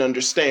that I didn't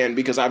understand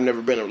because I've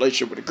never been in a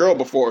relationship with a girl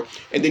before.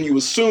 And then you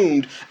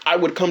assumed I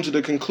would come to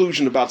the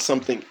conclusion about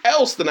something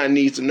else that I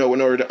need to know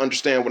in order to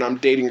understand when I'm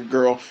dating a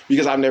girl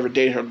because I've never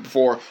dated her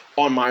before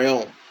on my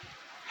own.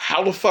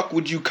 How the fuck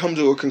would you come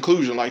to a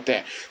conclusion like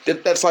that?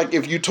 That's like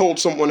if you told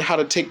someone how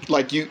to take,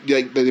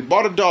 they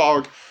bought a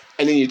dog,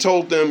 and then you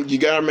told them, you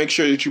got to make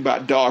sure that you buy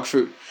dog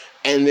food.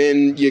 And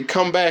then you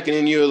come back and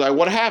then you're like,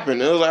 what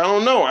happened? And I was like, I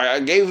don't know. I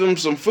gave him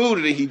some food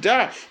and then he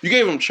died. You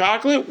gave him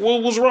chocolate?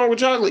 What was wrong with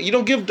chocolate? You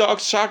don't give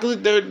dogs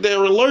chocolate.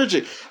 They're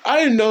allergic. I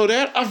didn't know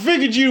that. I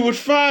figured you would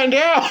find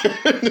out.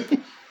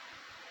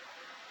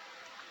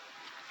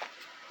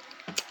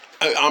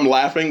 I'm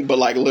laughing, but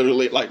like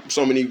literally, like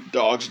so many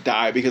dogs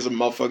die because of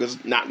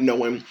motherfuckers not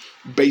knowing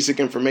basic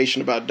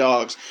information about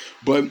dogs.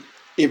 But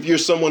if you're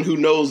someone who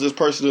knows this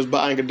person is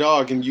buying a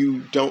dog and you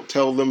don't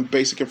tell them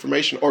basic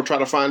information or try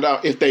to find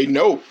out if they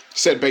know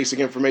said basic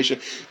information,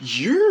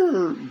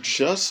 you're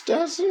just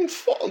as in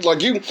fault.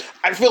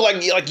 I feel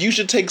like you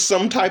should take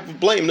some type of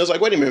blame. And it's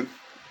like, wait a minute,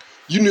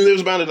 you knew they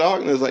was buying a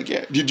dog? And it was like,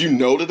 yeah. Did you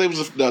know that they was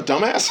a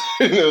dumbass?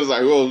 And it was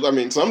like, well, I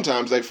mean,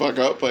 sometimes they fuck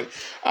up, but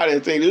I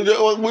didn't think it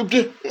was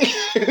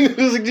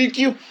like,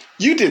 you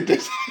did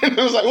this. And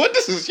it was like, what?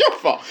 This is your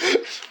fault.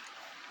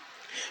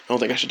 I don't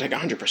think I should take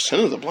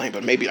 100% of the blame,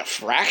 but maybe a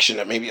fraction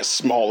of, maybe a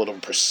small little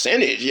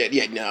percentage.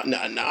 No.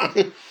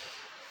 I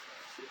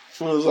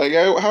was like,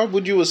 how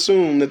would you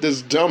assume that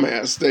this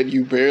dumbass that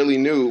you barely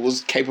knew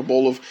was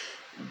capable of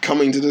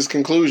coming to this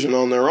conclusion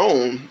on their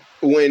own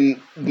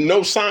when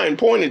no sign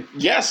pointed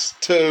yes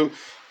to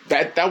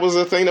that was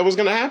a thing that was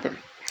going to happen?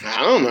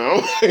 I don't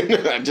know.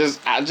 I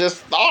just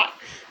thought,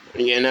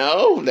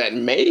 that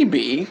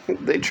maybe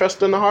they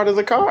trust in the heart of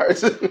the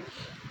cards.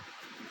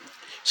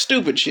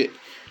 Stupid shit.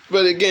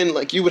 But again,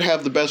 you would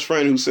have the best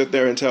friend who sit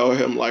there and tell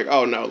him,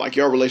 oh no,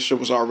 your relationship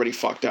was already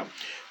fucked up.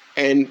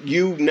 And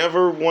you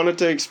never wanted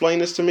to explain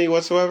this to me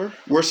whatsoever?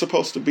 We're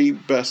supposed to be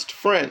best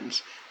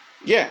friends.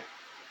 Yeah.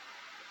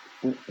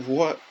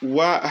 What?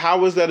 Why?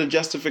 How is that a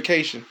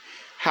justification?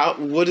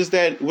 What does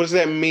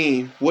that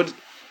mean?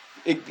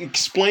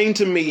 Explain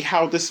to me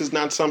how this is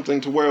not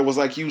something to where it was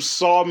like you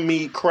saw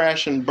me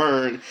crash and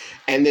burn,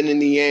 and then in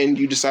the end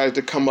you decided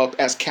to come up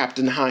as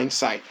Captain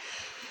Hindsight.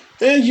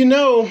 And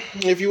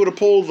if you would have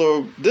pulled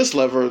this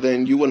lever,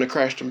 then you wouldn't have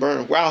crashed and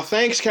burned. Wow,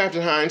 thanks,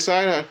 Captain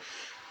Hindsight. I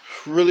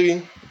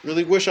really,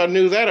 really wish I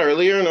knew that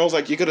earlier. And I was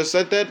like, you could have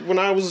said that when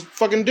I was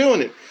fucking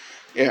doing it.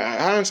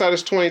 Yeah, hindsight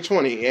is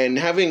 20/20, and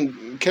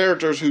having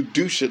characters who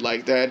do shit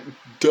like that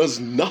does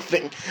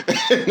nothing.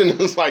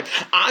 And it's like,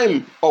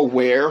 I'm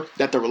aware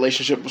that the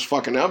relationship was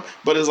fucking up,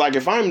 but it's like,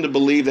 if I'm to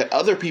believe that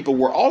other people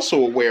were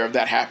also aware of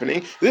that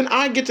happening, then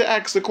I get to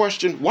ask the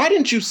question, why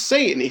didn't you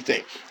say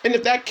anything? And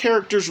if that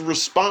character's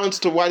response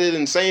to why they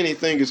didn't say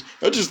anything is,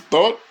 I just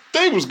thought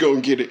they was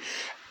gonna get it.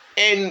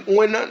 And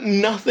when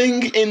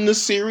nothing in the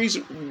series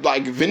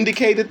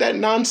vindicated that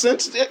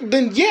nonsense,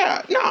 then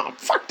yeah, nah,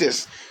 fuck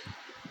this.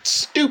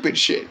 Stupid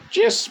shit.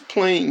 Just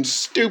plain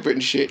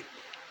stupid shit.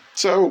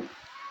 So,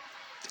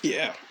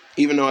 yeah.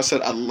 Even though I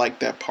said I like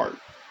that part.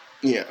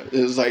 Yeah.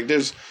 It's like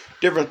there's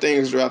different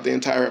things throughout the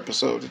entire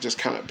episode that just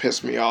kind of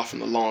piss me off in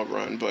the long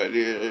run. But,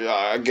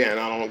 again,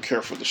 I don't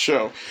care for the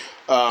show.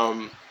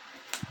 The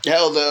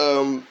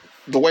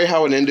way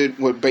how it ended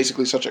with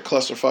basically such a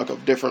clusterfuck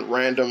of different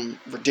random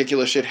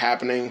ridiculous shit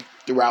happening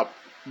throughout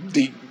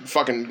the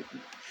fucking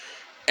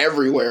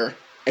everywhere.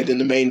 And then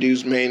the main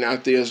dude's main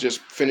idea is just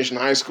finishing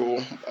high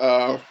school.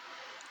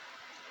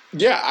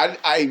 Yeah,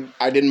 I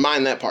didn't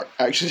mind that part.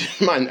 I actually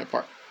didn't mind that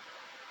part.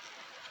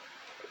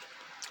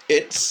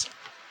 It's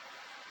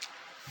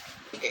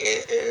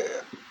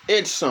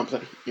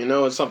something.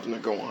 It's something to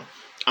go on.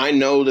 I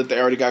know that they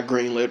already got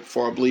greenlit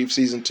for, I believe,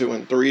 season 2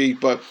 and 3,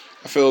 but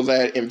I feel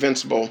that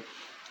Invincible,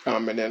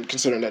 and then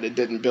considering that it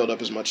didn't build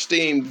up as much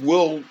steam,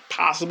 will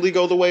possibly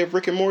go the way of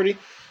Rick and Morty.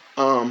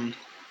 Not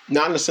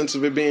in the sense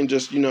of it being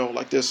just,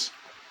 this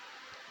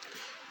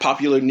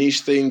popular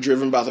niche thing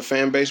driven by the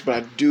fan base, but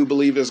I do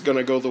believe it's going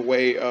to go the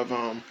way of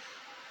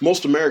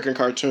most American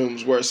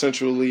cartoons, where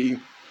essentially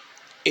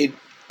it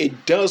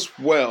does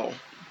well,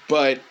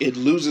 but it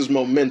loses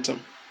momentum.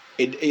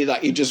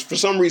 It just for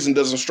some reason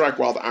doesn't strike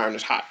while the iron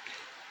is hot.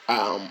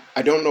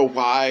 I don't know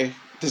why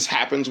this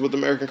happens with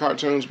American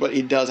cartoons, but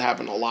it does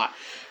happen a lot.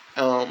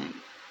 And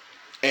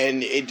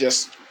it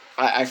just,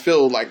 I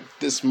feel like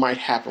this might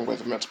happen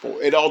with Invincible.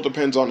 It all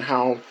depends on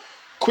how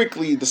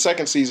quickly the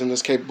second season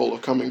is capable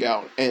of coming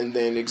out, and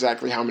then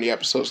exactly how many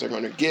episodes they're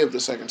going to give the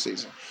second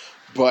season.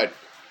 But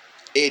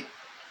it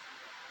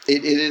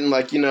didn't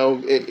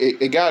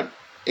it got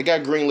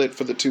greenlit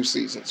for the 2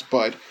 seasons,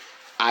 but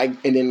and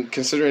then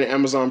considering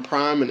Amazon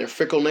Prime and their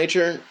fickle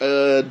nature,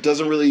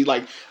 doesn't really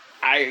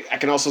I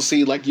can also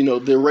see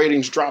their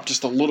ratings drop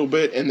just a little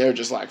bit, and they're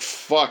just like,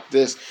 fuck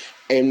this.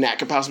 And that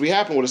could possibly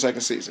happen with a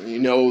second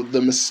season.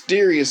 The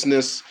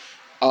mysteriousness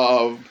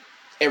of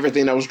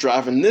everything that was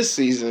driving this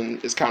season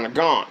is kind of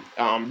gone.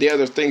 The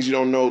other things you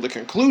don't know the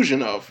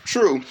conclusion of,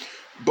 true,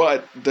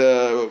 but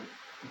the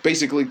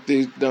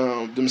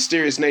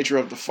mysterious nature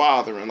of the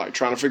father and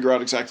trying to figure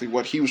out exactly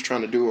what he was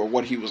trying to do or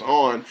what he was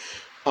on,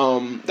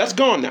 that's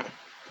gone now.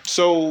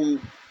 So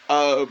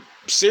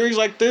series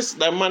like this,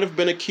 that might have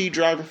been a key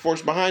driving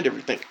force behind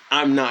everything.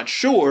 I'm not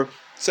sure.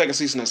 Second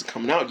season hasn't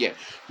come out yet,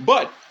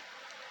 but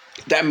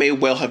that may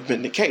well have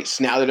been the case.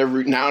 Now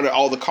that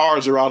all the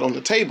cards are out on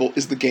the table,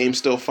 is the game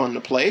still fun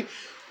to play?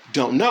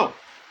 Don't know.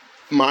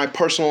 My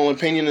personal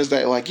opinion is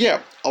that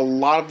a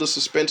lot of the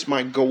suspense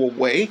might go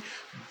away,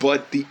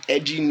 but the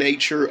edgy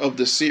nature of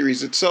the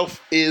series itself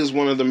is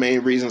one of the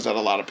main reasons that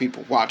a lot of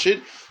people watch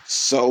it.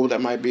 So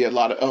that might be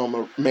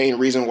a main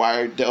reason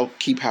why they'll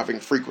keep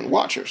having frequent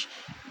watchers.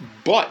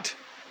 But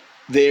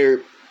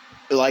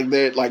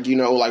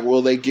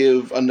will they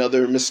give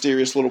another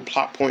mysterious little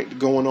plot point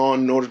going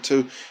on in order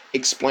to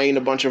explain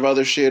a bunch of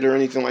other shit or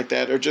anything like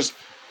that? Or just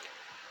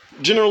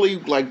generally,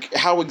 like,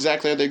 how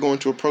exactly are they going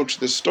to approach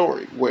this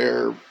story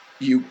where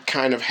you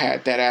kind of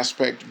had that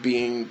aspect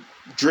being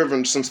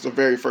driven since the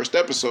very first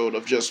episode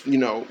of just,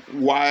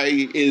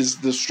 why is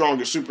the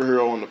strongest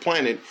superhero on the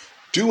planet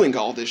doing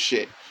all this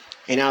shit?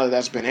 And now that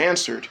that's been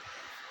answered,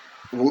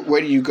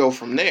 where do you go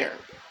from there?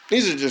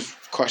 These are just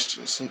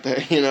questions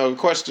that,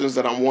 questions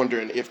that I'm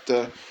wondering if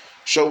the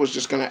show is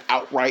just going to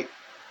outright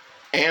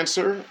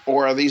answer,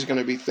 or are these going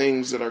to be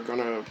things that are going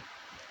to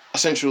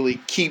essentially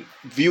keep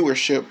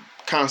viewership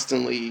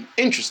constantly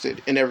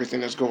interested in everything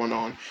that's going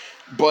on.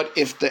 But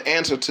if the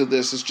answer to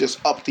this is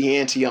just up the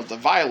ante of the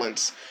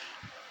violence,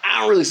 I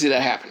don't really see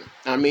that happening.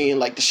 I mean,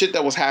 like, the shit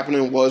that was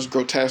happening was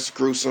grotesque,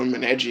 gruesome,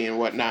 and edgy and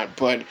whatnot,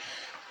 but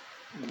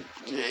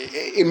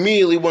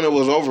immediately when it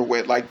was over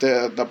with, like,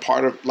 the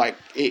part of, like,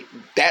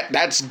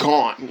 that's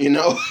gone, and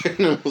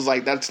it was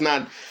like, that's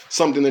not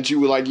something that you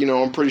would, like,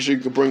 I'm pretty sure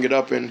you could bring it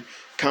up in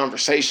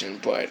conversation,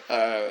 but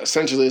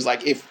essentially it's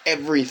like, if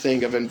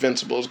everything of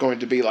Invincible is going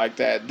to be like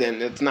that,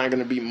 then it's not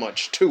going to be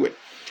much to it.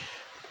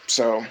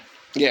 So,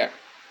 yeah.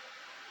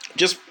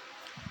 Just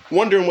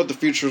wondering what the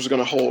future is going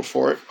to hold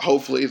for it.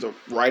 Hopefully the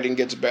writing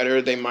gets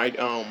better. They might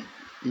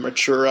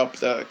mature up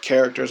the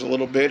characters a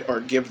little bit, or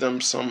give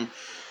them some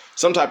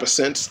type of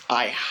sense.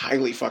 I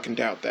highly fucking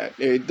doubt that.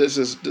 This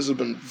has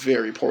been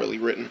very poorly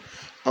written.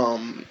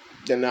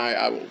 Then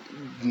I will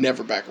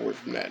never back away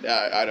from that.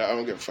 I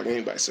don't give a fuck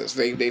anybody says.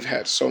 They've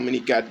had so many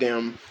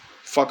goddamn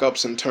fuck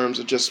ups in terms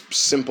of just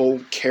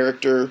simple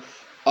character,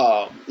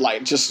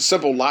 like just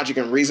simple logic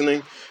and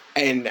reasoning,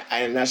 and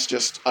that's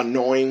just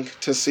annoying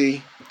to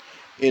see.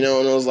 And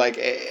it was like,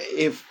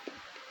 if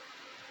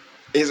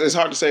it's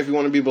hard to say if you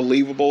want to be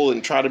believable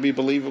and try to be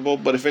believable,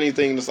 but if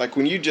anything, it's like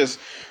when you just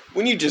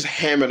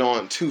ham it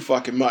on too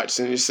fucking much,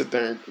 and you sit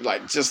there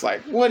and just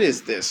like, what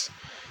is this?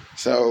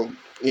 So,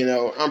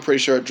 I'm pretty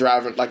sure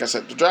like I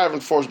said, the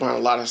driving force behind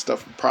a lot of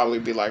stuff would probably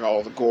be like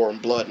all the gore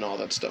and blood and all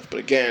that stuff. But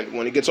again,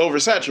 when it gets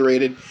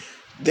oversaturated,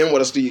 then what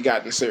else do you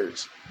got in the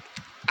series?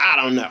 I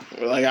don't know.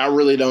 Like, I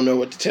really don't know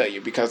what to tell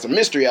you, because the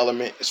mystery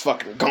element is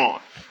fucking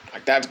gone.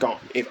 Like, that's gone.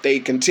 If they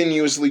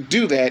continuously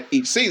do that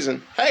each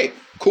season, hey,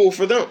 cool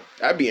for them.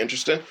 That'd be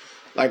interesting.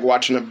 Like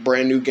watching a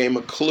brand new game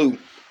of Clue.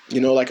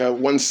 Like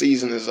one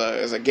season is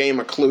a game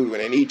of Clue,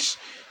 and then each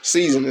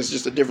season is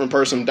just a different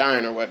person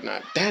dying or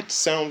whatnot. That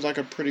sounds like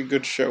a pretty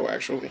good show,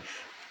 actually.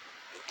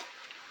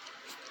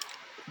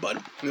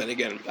 But then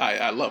again,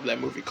 I love that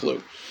movie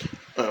Clue.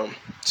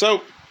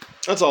 So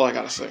that's all I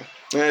gotta say.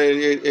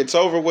 It's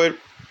over with.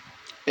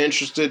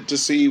 Interested to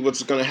see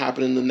what's gonna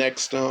happen in the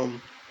next the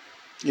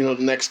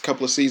next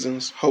couple of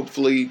seasons.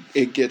 Hopefully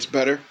it gets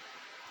better.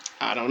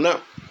 I don't know.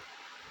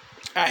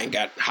 I ain't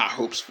got high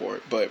hopes for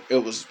it, but it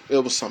was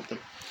something.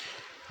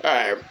 All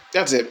right,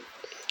 that's it.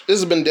 This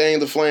has been Danny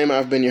the Flame.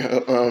 I've been your.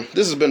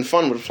 This has been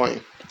Fun with the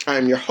Flame. I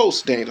am your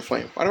host, Danny the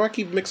Flame. Why do I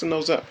keep mixing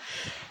those up?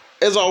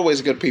 As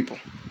always, good people.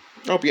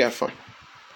 I hope you have fun.